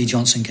knowing what Lee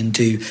Johnson can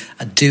do,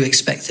 I do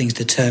expect things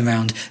to turn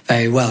around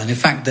very well. And in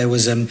fact, there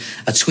was a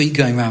tweet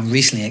going around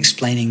recently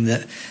explaining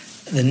that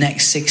the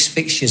next 6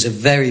 fixtures are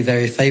very,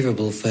 very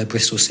favourable for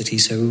Bristol City.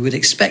 So we would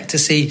expect to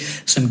see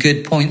some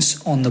good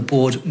points on the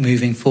board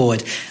moving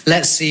forward.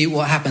 Let's see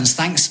what happens.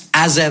 Thanks,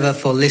 as ever,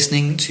 for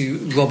listening to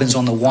Robins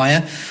on the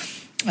Wire.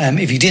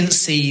 If you didn't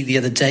see the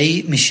other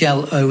day,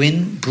 Michelle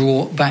Owen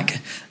brought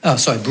her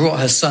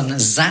son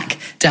Zach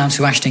down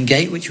to Ashton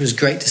Gate, which was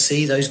great to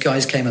see. Those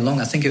guys came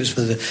along. I think it was for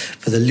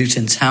the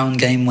Luton Town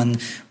game when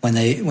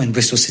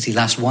Bristol City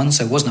last won,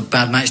 so it wasn't a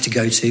bad match to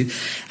go to.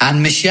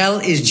 And Michelle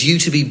is due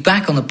to be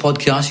back on the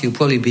podcast. You'll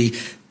probably be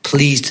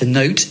pleased to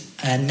note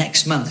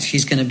next month.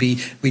 She's going to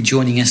be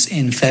rejoining us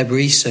in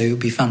February, so it would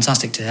be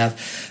fantastic to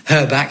have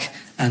her back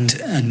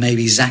and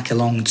maybe Zach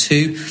along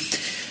too.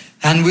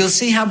 And we'll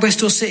see how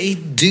Bristol City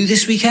do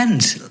this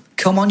weekend.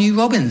 Come on, you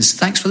Robins.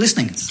 Thanks for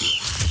listening.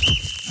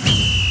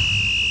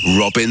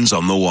 Robins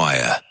on the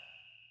Wire.